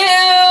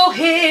still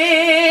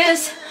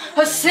hears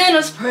a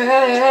sinner's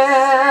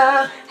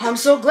prayer. I'm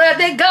so glad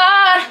that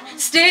God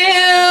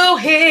still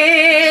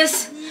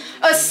hears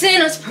a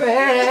sinner's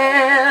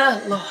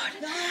prayer, Lord.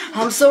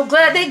 I'm so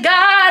glad that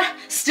God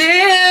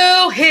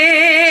still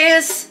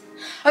hears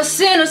a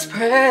sinner's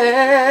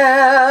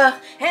prayer.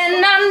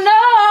 And I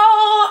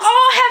know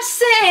all have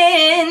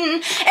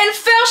sinned and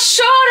fell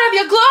short of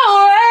your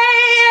glory.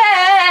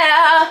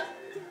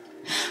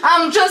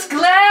 I'm just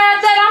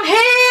glad that I'm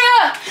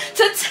here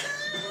to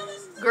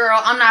Girl,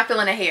 I'm not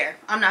feeling the hair.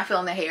 I'm not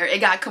feeling the hair. It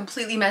got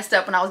completely messed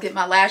up when I was getting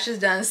my lashes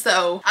done,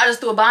 so I just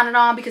threw a bonnet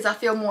on because I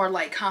feel more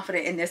like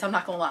confident in this. I'm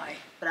not gonna lie.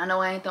 But I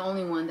know I ain't the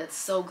only one that's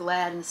so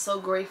glad and so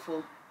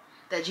grateful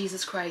that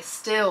Jesus Christ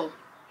still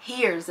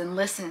hears and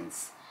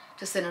listens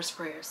to sinners'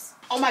 prayers.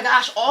 Oh my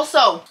gosh,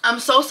 also, I'm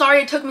so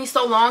sorry it took me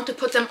so long to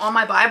put them on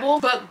my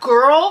Bible, but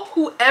girl,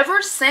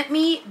 whoever sent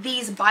me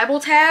these Bible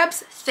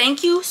tabs,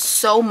 thank you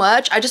so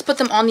much. I just put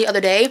them on the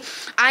other day.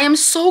 I am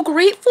so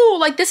grateful.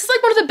 Like, this is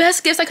like one of the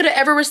best gifts I could have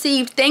ever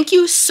received. Thank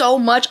you so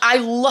much. I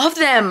love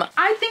them.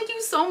 I thank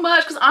you so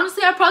much because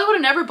honestly, I probably would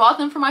have never bought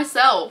them for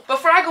myself.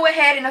 Before I go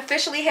ahead and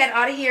officially head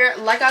out of here,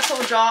 like I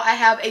told y'all, I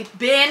have a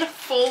bin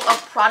full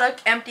of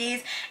product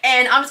empties,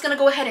 and I'm just gonna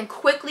go ahead and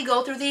quickly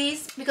go through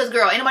these because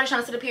girl, ain't nobody trying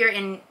to sit up here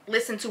and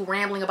listen to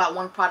rambling about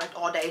one product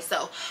all day.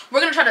 So we're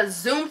gonna try to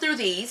zoom through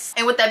these,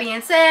 and with that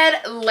being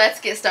said,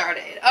 let's get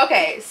started.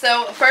 Okay,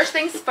 so first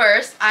things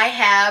first, I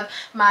have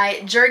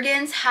my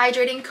Jergens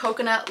hydrating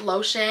coconut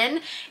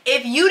lotion.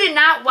 If you did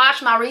not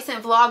watch my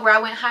recent vlog where I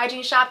went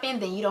hygiene shopping,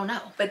 then you don't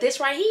know, but this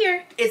right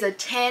here is a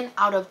 10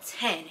 out of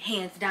 10,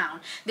 hands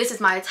down. This is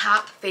my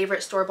top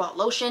favorite store-bought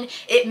lotion.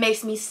 It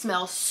makes me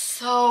smell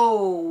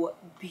so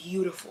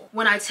beautiful.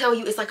 When I tell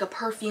you, it's like a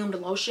perfumed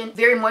lotion,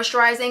 very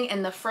moisturizing,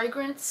 and the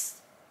fragrance,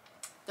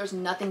 there's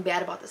nothing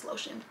bad about this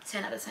lotion.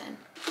 10 out of 10.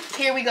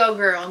 Here we go,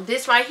 girl.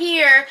 This right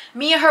here,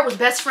 me and her was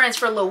best friends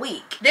for a little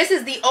week. This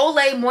is the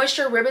Olay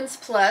Moisture Ribbons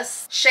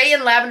Plus Shea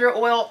and Lavender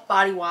Oil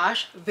Body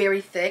Wash.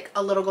 Very thick.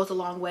 A little goes a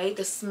long way.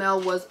 The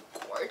smell was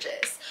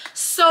gorgeous.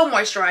 So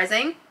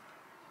moisturizing.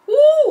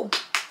 Woo!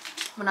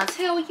 When I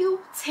tell you,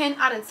 10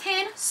 out of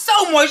 10, so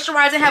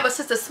moisturizing, have a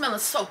sister smelling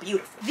so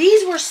beautiful.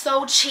 These were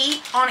so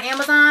cheap on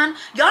Amazon.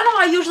 Y'all know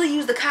I usually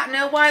use the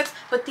Cottonelle wipes,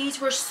 but these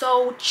were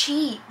so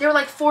cheap. They were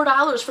like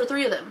 $4 for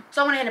 3 of them.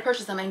 So I went ahead and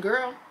purchased them, and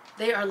girl,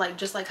 they are like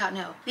just like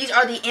Cottonelle. These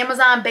are the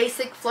Amazon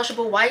Basic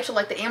Flushable Wipes, so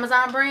like the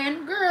Amazon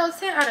brand. Girl,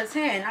 10 out of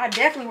 10. I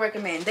definitely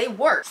recommend. They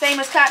work. Same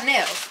as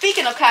Cottonelle.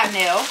 Speaking of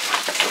Cottonelle,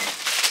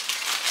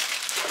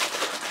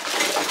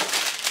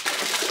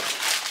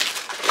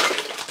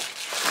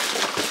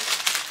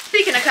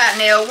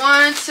 Cottonelle,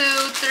 1, 2,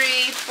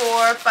 3,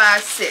 4,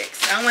 5,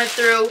 6. I went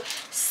through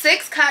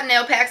 6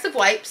 Cottonelle packs of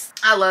wipes.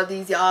 I love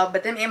these, y'all,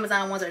 but them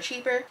Amazon ones are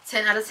cheaper.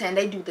 10 out of 10.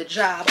 They do the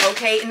job,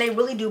 okay? And they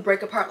really do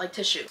break apart like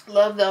tissue.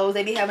 Love those.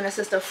 They be having a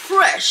sister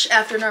fresh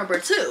after number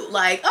 2.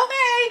 Like,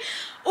 okay.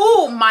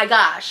 Oh my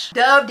gosh,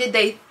 Dove did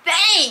they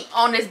thing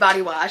on this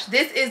body wash.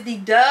 This is the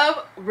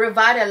Dove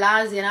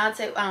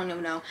Revitalizante, I don't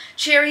even know,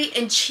 cherry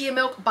and chia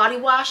milk body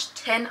wash.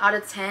 10 out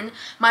of 10.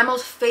 My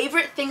most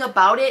favorite thing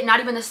about it,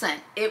 not even the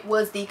scent, it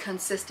was the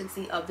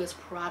consistency of this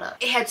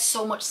product. It had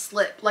so much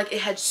slip, like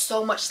it had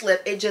so much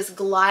slip. It just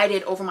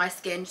glided over my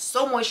skin,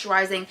 so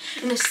moisturizing,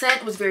 and the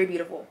scent was very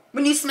beautiful.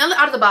 When you smell it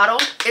out of the bottle,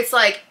 it's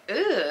like,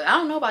 ugh, I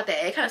don't know about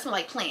that. It kind of smells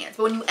like plants.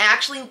 But when you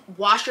actually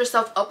wash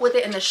yourself up with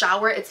it in the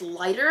shower, it's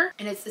lighter,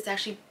 and it's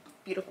actually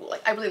beautiful.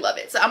 Like, I really love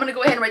it. So I'm gonna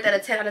go ahead and rate that a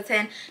 10 out of 10.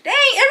 Dang,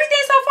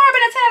 everything so far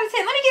been a 10 out of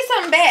 10. Let me get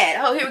something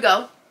bad. Oh, here we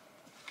go.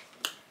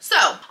 So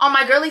on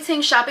my Girly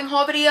Ting shopping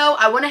haul video,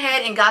 I went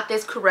ahead and got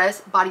this Caress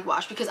body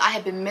wash because I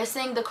have been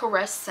missing the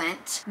Caress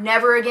scent.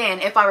 Never again,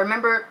 if I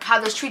remember how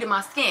this treated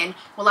my skin,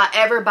 will I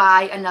ever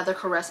buy another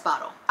Caress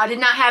bottle. I did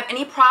not have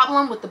any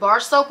problem with the bar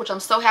soap, which I'm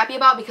so happy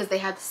about because they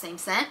have the same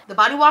scent. The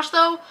body wash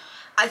though,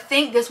 I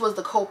think this was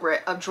the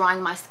culprit of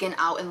drying my skin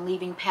out and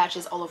leaving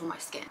patches all over my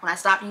skin. When I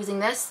stopped using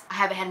this, I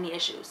haven't had any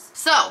issues.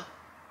 So,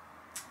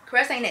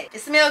 Caress ain't it.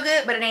 It smells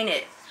good, but it ain't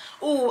it.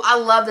 Ooh, I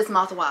love this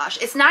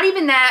mouthwash. It's not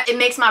even that it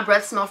makes my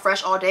breath smell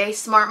fresh all day.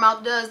 Smart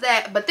Mouth does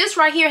that. But this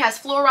right here has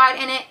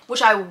fluoride in it,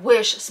 which I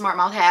wish Smart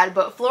Mouth had.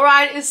 But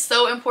fluoride is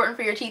so important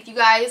for your teeth, you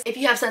guys. If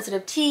you have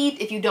sensitive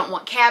teeth, if you don't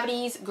want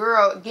cavities,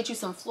 girl, get you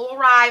some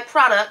fluoride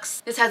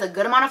products. This has a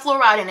good amount of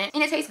fluoride in it,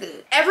 and it tastes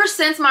good. Ever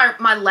since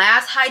my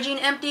last hygiene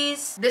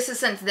empties, this is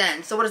since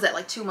then. So what is that,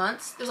 like 2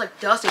 months? There's like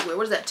dust everywhere.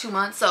 What is that, 2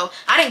 months? So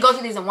I didn't go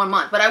through these in 1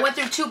 month, but I went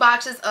through 2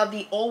 boxes of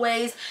the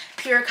Always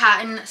Pure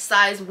Cotton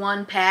size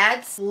 1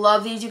 pads.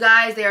 Love these, you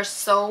guys. They are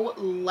so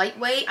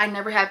lightweight. I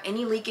never have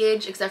any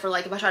leakage except for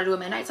like if I try to do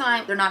them at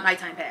nighttime. They're not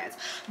nighttime pads,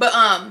 but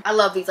I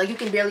love these. Like you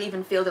can barely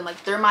even feel them.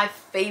 Like they're my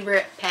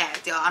favorite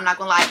pads, y'all. I'm not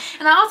gonna lie.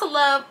 And I also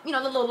love, you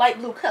know, the little light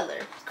blue color.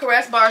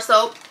 Caress bar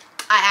soap.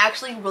 I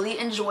actually really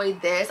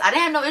enjoyed this. I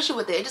didn't have no issue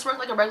with it. It just worked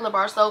like a regular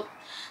bar soap.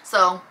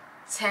 So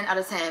 10 out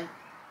of 10.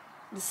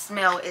 The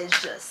smell is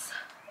just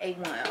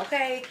A1,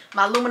 okay?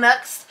 My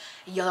Luminux.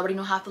 Y'all already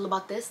know how I feel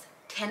about this.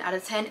 10 out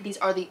of 10. These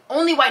are the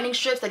only whitening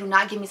strips that do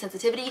not give me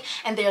sensitivity,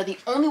 and they are the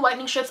only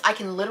whitening strips I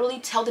can literally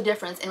tell the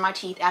difference in my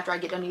teeth after I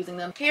get done using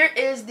them. Here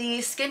is the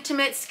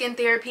Skintimate Skin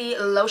Therapy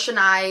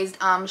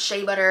Lotionized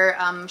Shea Butter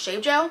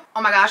Shave Gel.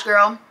 Oh my gosh,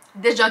 girl.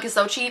 This junk is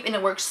so cheap and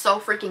it works so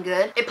freaking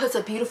good. It puts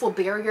a beautiful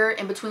barrier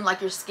in between like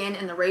your skin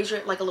and the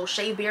razor, like a little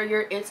shave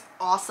barrier. It's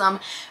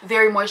awesome.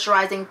 Very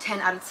moisturizing.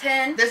 10 out of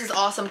 10. This is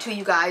awesome too,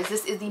 you guys.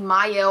 This is the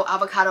Mayo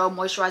Avocado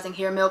Moisturizing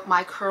Hair Milk.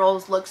 My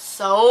curls look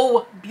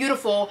so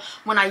beautiful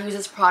when I use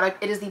this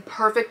product. It is the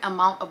perfect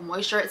amount of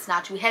moisture. It's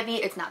not too heavy.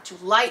 It's not too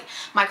light.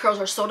 My curls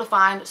are so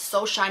defined,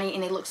 so shiny,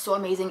 and they look so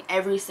amazing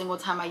every single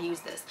time I use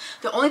this.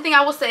 The only thing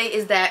I will say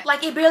is that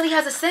like it barely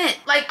has a scent.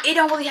 Like it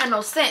don't really have no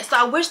scent. So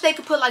I wish they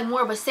could put like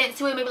more of a scent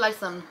to it, maybe like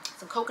some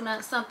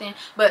coconut something.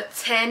 But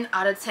 10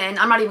 out of 10.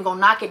 I'm not even gonna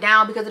knock it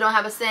down because it don't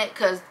have a scent,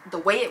 because the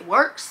way it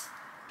works.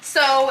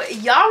 So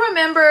y'all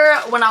remember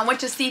when I went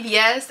to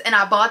CVS and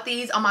I bought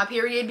these on my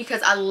period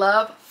because I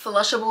love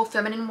flushable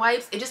feminine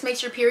wipes. It just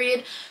makes your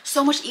period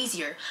so much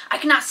easier. I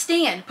cannot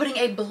stand putting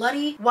a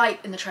bloody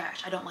wipe in the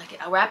trash. I don't like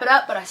it. I wrap it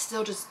up, but I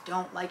still just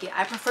don't like it.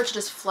 I prefer to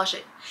just flush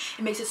it.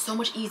 It makes it so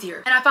much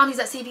easier. And I found these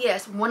at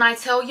CVS. When I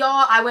tell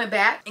y'all, I went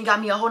back and got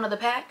me a whole nother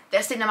pack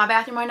that's sitting in my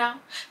bathroom right now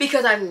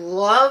because I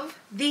love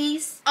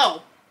these.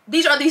 Oh,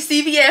 these are the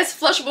CVS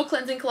flushable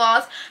cleansing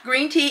cloths,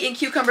 green tea and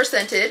cucumber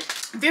scented.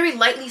 Very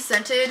lightly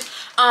scented.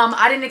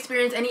 I didn't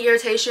experience any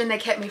irritation. They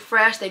kept me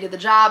fresh. They did the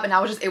job, and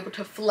I was just able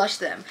to flush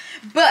them.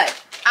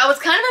 But I was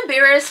kind of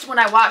embarrassed when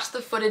I watched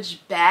the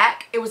footage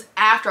back. It was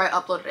after I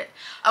uploaded it.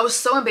 I was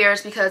so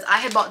embarrassed because I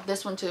had bought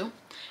this one too,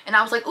 and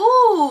I was like,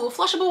 ooh,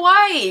 flushable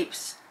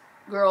wipes.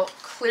 Girl,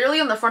 clearly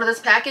on the front of this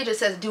package it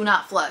says do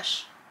not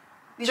flush.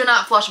 These are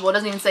not flushable. It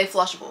doesn't even say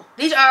flushable.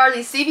 These are the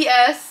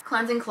CVS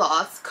cleansing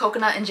cloths,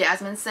 coconut and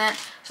jasmine scent.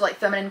 So like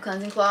feminine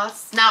cleansing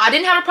cloths. Now I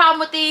didn't have a problem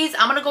with these.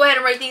 I'm gonna go ahead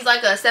and rate these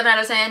like a 7 out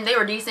of 10. They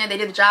were decent. They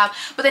did the job,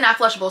 but they're not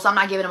flushable, so I'm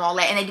not giving them all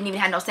that. And they didn't even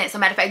have no scent. So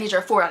matter of fact, these are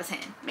a 4 out of 10.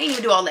 They didn't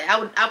even do all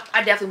that.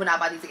 I definitely would not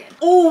buy these again.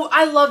 Oh,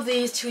 I love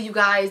these too, you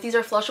guys. These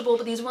are flushable,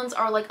 but these ones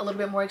are like a little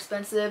bit more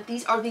expensive.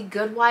 These are the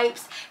good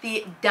wipes,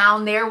 the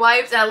down there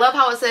wipes, and I love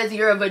how it says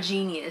you're a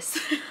genius.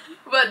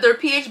 But they're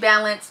pH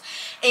balanced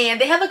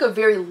and they have like a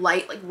very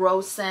light like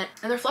rose scent,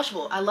 and they're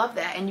flushable. I love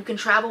that. And you can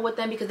travel with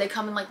them because they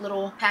come in like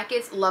little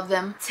packets. Love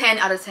them. 10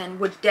 out of 10.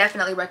 Would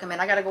definitely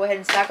recommend. I gotta go ahead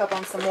and stack up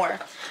on some more.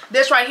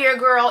 This right here,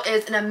 girl,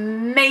 is an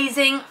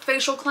amazing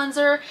facial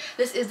cleanser.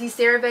 This is the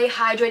CeraVe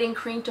Hydrating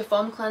Cream to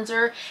Foam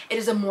Cleanser. It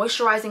is a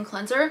moisturizing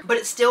cleanser, but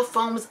it still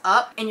foams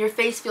up and your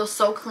face feels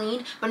so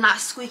clean but not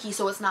squeaky,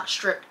 so it's not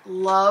stripped.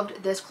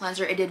 Loved this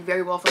cleanser. It did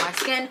very well for my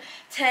skin.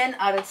 10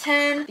 out of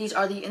 10. These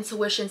are the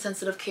Intuition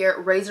Sensitive Care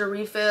razor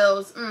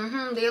refills.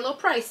 They're a little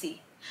pricey,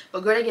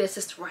 but girl, they get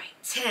assist right.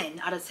 10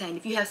 out of 10.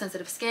 If you have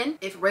sensitive skin,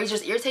 if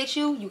razors irritate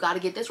you, you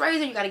gotta get this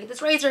razor. You gotta get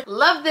this razor.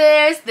 Love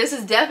this. This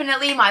is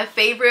definitely my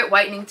favorite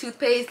whitening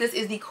toothpaste. This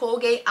is the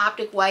Colgate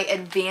Optic White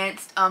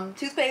Advanced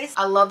toothpaste.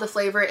 I love the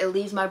flavor. It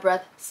leaves my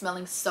breath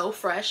smelling so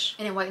fresh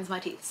and it whitens my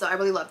teeth, so I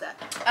really love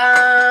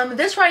that.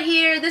 This right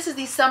here, this is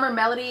the Summer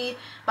Melody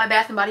by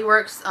Bath & Body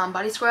Works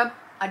body scrub.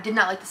 I did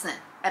not like the scent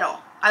at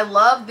all. I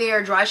love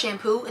their dry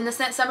shampoo in the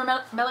scent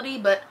Summer Melody,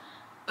 but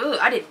ooh,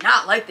 I did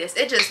not like this.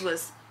 It just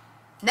was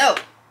no,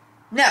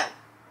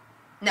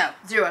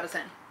 0 out of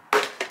 10.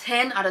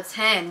 10 out of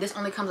 10. This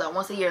only comes out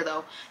once a year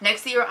though.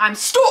 Next year I'm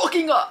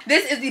stocking up.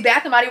 This is the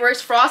Bath & Body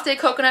Works Frosted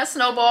Coconut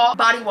Snowball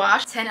Body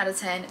Wash. 10 out of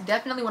 10.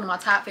 Definitely one of my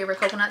top favorite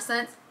coconut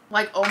scents.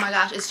 Like, oh my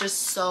gosh, it's just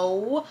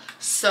so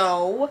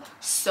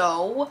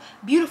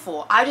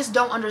beautiful. I just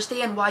don't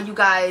understand why you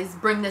guys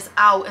bring this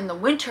out in the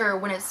winter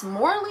when it's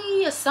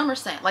morely a summer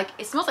scent. Like,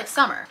 it smells like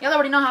summer. Y'all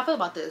already know how I feel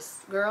about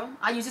this, girl.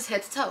 I use this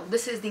head to toe.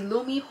 This is the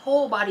Lumi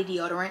Whole Body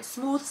Deodorant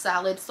Smooth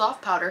Solid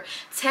Soft Powder.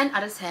 10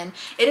 out of 10.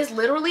 It is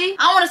literally, I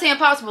don't want to say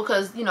impossible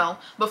because, you know,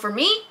 but for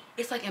me,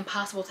 it's like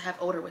impossible to have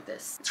odor with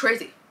this. It's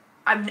crazy.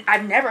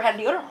 I've never had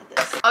deodorant like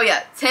this. Oh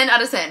yeah, 10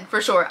 out of 10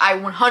 for sure. I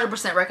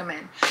 100%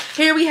 recommend.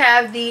 Here we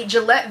have the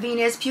Gillette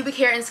Venus Pubic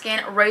Hair and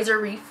Skin Razor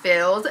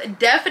Refills.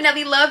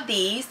 Definitely love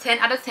these. 10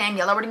 out of 10.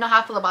 Y'all already know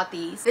how I feel about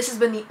these. This has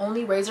been the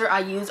only razor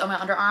I use on my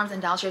underarms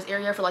and downstairs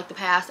area for like the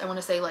past, I want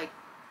to say like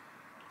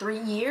 3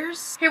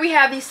 years. Here we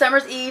have the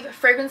Summer's Eve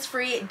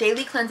fragrance-free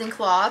daily cleansing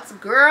cloths.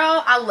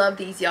 Girl, I love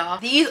these, y'all.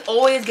 These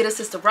always get a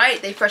sister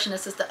right. They freshen a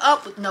sister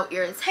up with no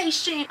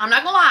irritation. I'm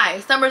not gonna lie,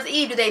 Summer's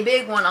Eve did a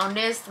big one on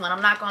this one.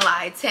 I'm not gonna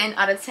lie, 10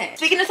 out of 10.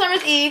 Speaking of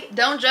Summer's Eve,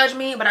 don't judge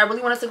me, but I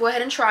really want us to go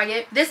ahead and try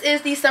it. This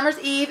is the Summer's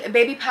Eve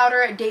Baby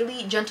Powder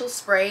Daily Gentle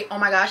Spray. Oh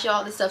my gosh,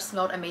 y'all, this stuff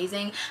smelled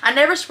amazing. I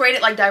never sprayed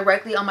it like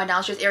directly on my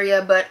downstairs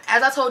area, but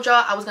as I told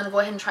y'all, I was gonna go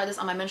ahead and try this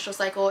on my menstrual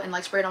cycle and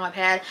like spray it on my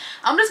pad.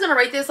 I'm just gonna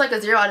rate this like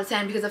a 0 out of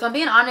 10 because if I'm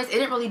being honest, it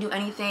didn't really do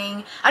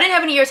anything. I didn't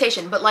have any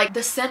irritation, but like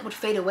the scent would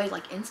fade away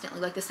like instantly.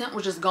 Like the scent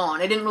was just gone.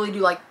 It didn't really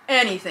do like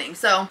anything.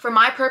 So for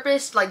my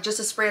purpose, like just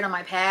to spray it on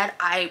my pad,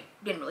 I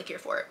didn't really care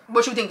for it.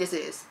 What you think this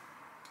is?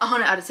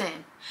 100 out of 10.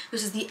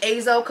 This is the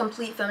Azo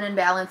Complete Feminine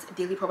Balance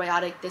Daily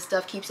Probiotic. This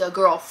stuff keeps a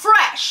girl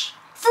fresh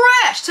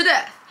to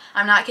death.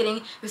 I'm not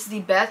kidding. This is the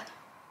best.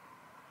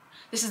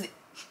 This is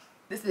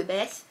the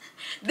best.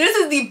 This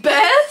is the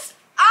best.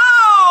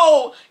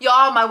 Ow!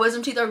 Y'all, my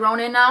wisdom teeth are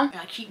grown in now. And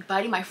I keep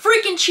biting my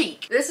freaking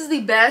cheek. This is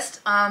the best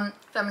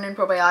feminine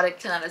probiotic,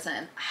 10 out of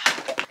 10.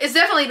 It's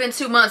definitely been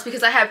 2 months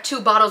because I have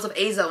 2 bottles of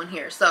Azo in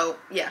here, so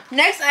yeah.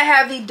 Next, I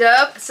have the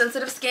Dove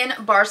Sensitive Skin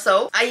Bar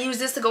Soap. I use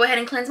this to go ahead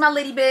and cleanse my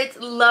lady bits.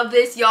 Love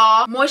this,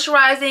 y'all.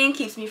 Moisturizing,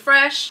 keeps me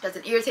fresh,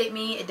 doesn't irritate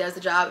me. It does the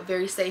job.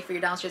 Very safe for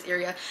your downstairs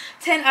area.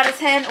 10 out of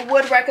 10,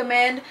 would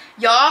recommend.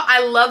 Y'all,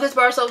 I love this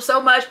bar soap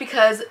so much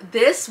because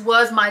this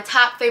was my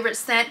top favorite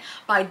scent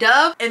by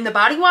Dove in the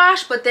body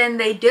wash, but then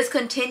they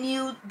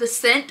discontinued the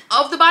scent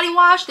of the body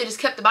wash. They just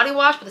kept the body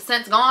wash, but the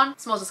scent's gone.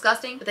 It smells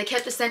disgusting. But they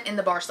kept the scent in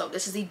the bar soap.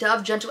 This is the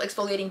Dove Gentle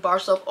Exfoliating Bar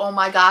Soap. Oh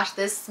my gosh,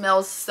 this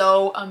smells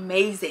so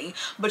amazing.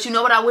 But you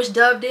know what I wish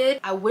Dove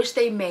did? I wish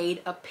they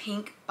made a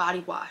pink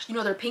body wash. You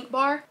know their pink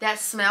bar? That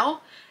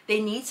smell?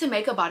 They need to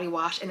make a body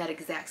wash in that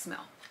exact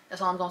smell.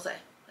 That's all I'm gonna say.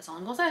 That's all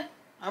I'm gonna say.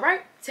 All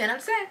right, 10 out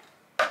of 10.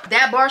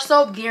 That bar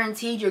soap,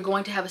 guaranteed you're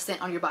going to have a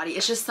scent on your body.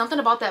 It's just something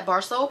about that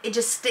bar soap. It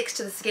just sticks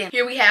to the skin.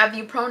 Here we have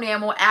the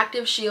Pronamel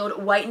Active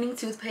Shield Whitening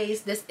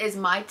Toothpaste. This is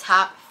my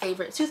top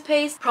favorite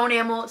toothpaste.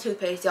 Pronamel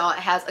toothpaste, y'all. It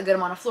has a good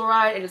amount of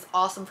fluoride. It is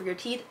awesome for your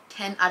teeth.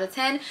 10 out of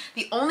 10.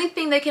 The only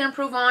thing they can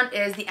improve on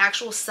is the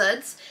actual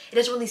suds. It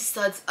doesn't really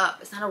suds up.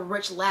 It's not a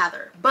rich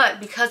lather. But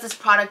because this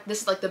product,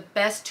 this is like the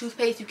best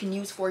toothpaste you can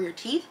use for your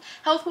teeth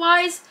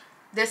health-wise,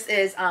 this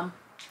is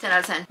 10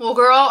 out of 10. Well,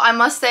 girl, I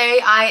must say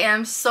I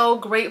am so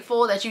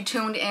grateful that you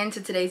tuned in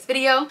to today's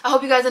video. I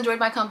hope you guys enjoyed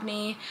my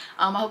company.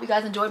 I hope you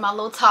guys enjoyed my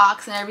little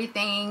talks and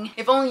everything.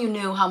 If only you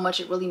knew how much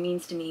it really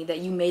means to me that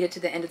you made it to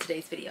the end of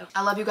today's video.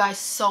 I love you guys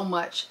so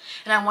much,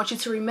 and I want you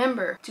to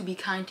remember to be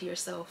kind to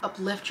yourself,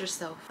 uplift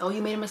yourself. Oh,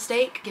 you made a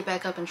mistake? Get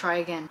back up and try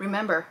again.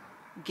 Remember,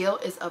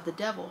 guilt is of the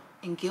devil,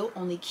 and guilt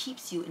only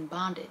keeps you in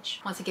bondage.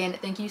 Once again,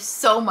 thank you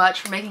so much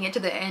for making it to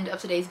the end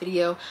of today's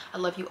video. I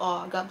love you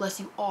all. God bless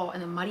you all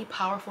in the mighty,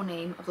 powerful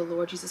name of the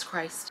Lord Jesus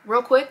Christ.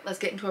 Real quick, let's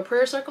get into a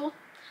prayer circle.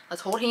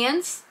 Let's hold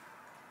hands.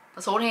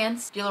 Let's hold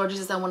hands. Dear Lord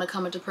Jesus, I want to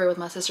come into prayer with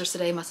my sisters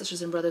today, my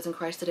sisters and brothers in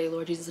Christ today,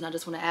 Lord Jesus, and I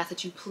just want to ask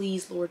that you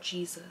please, Lord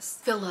Jesus,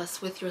 fill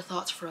us with your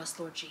thoughts for us,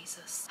 Lord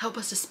Jesus. Help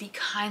us to speak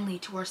kindly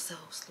to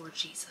ourselves, Lord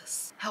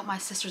Jesus. Help my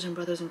sisters and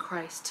brothers in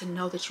Christ to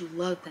know that you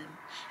love them,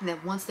 and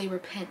that once they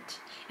repent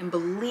and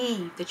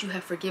believe that you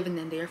have forgiven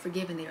them, they are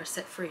forgiven, they are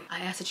set free. I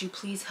ask that you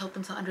please help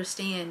them to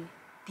understand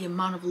the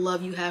amount of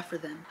love you have for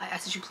them. I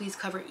ask that you please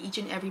cover each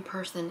and every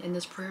person in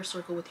this prayer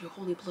circle with your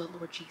holy blood,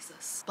 Lord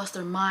Jesus. Bless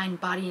their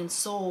mind, body, and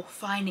soul,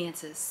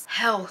 finances,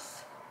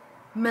 health,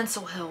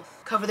 mental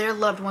health. Cover their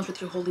loved ones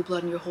with your holy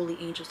blood and your holy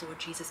angels, Lord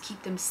Jesus.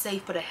 Keep them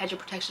safe, put a hedge of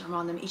protection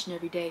around them each and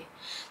every day.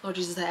 Lord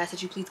Jesus, I ask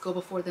that you please go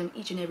before them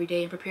each and every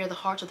day and prepare the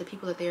hearts of the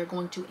people that they are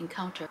going to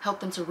encounter. Help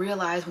them to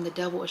realize when the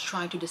devil is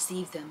trying to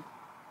deceive them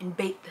and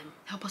bait them.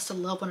 Help us to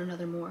love one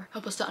another more.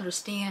 Help us to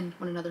understand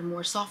one another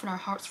more. Soften our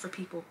hearts for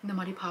people. In the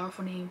mighty,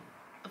 powerful name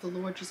of the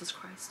Lord Jesus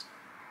Christ,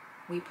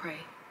 we pray.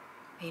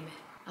 Amen.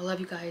 I love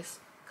you guys.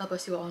 God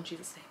bless you all in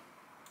Jesus' name.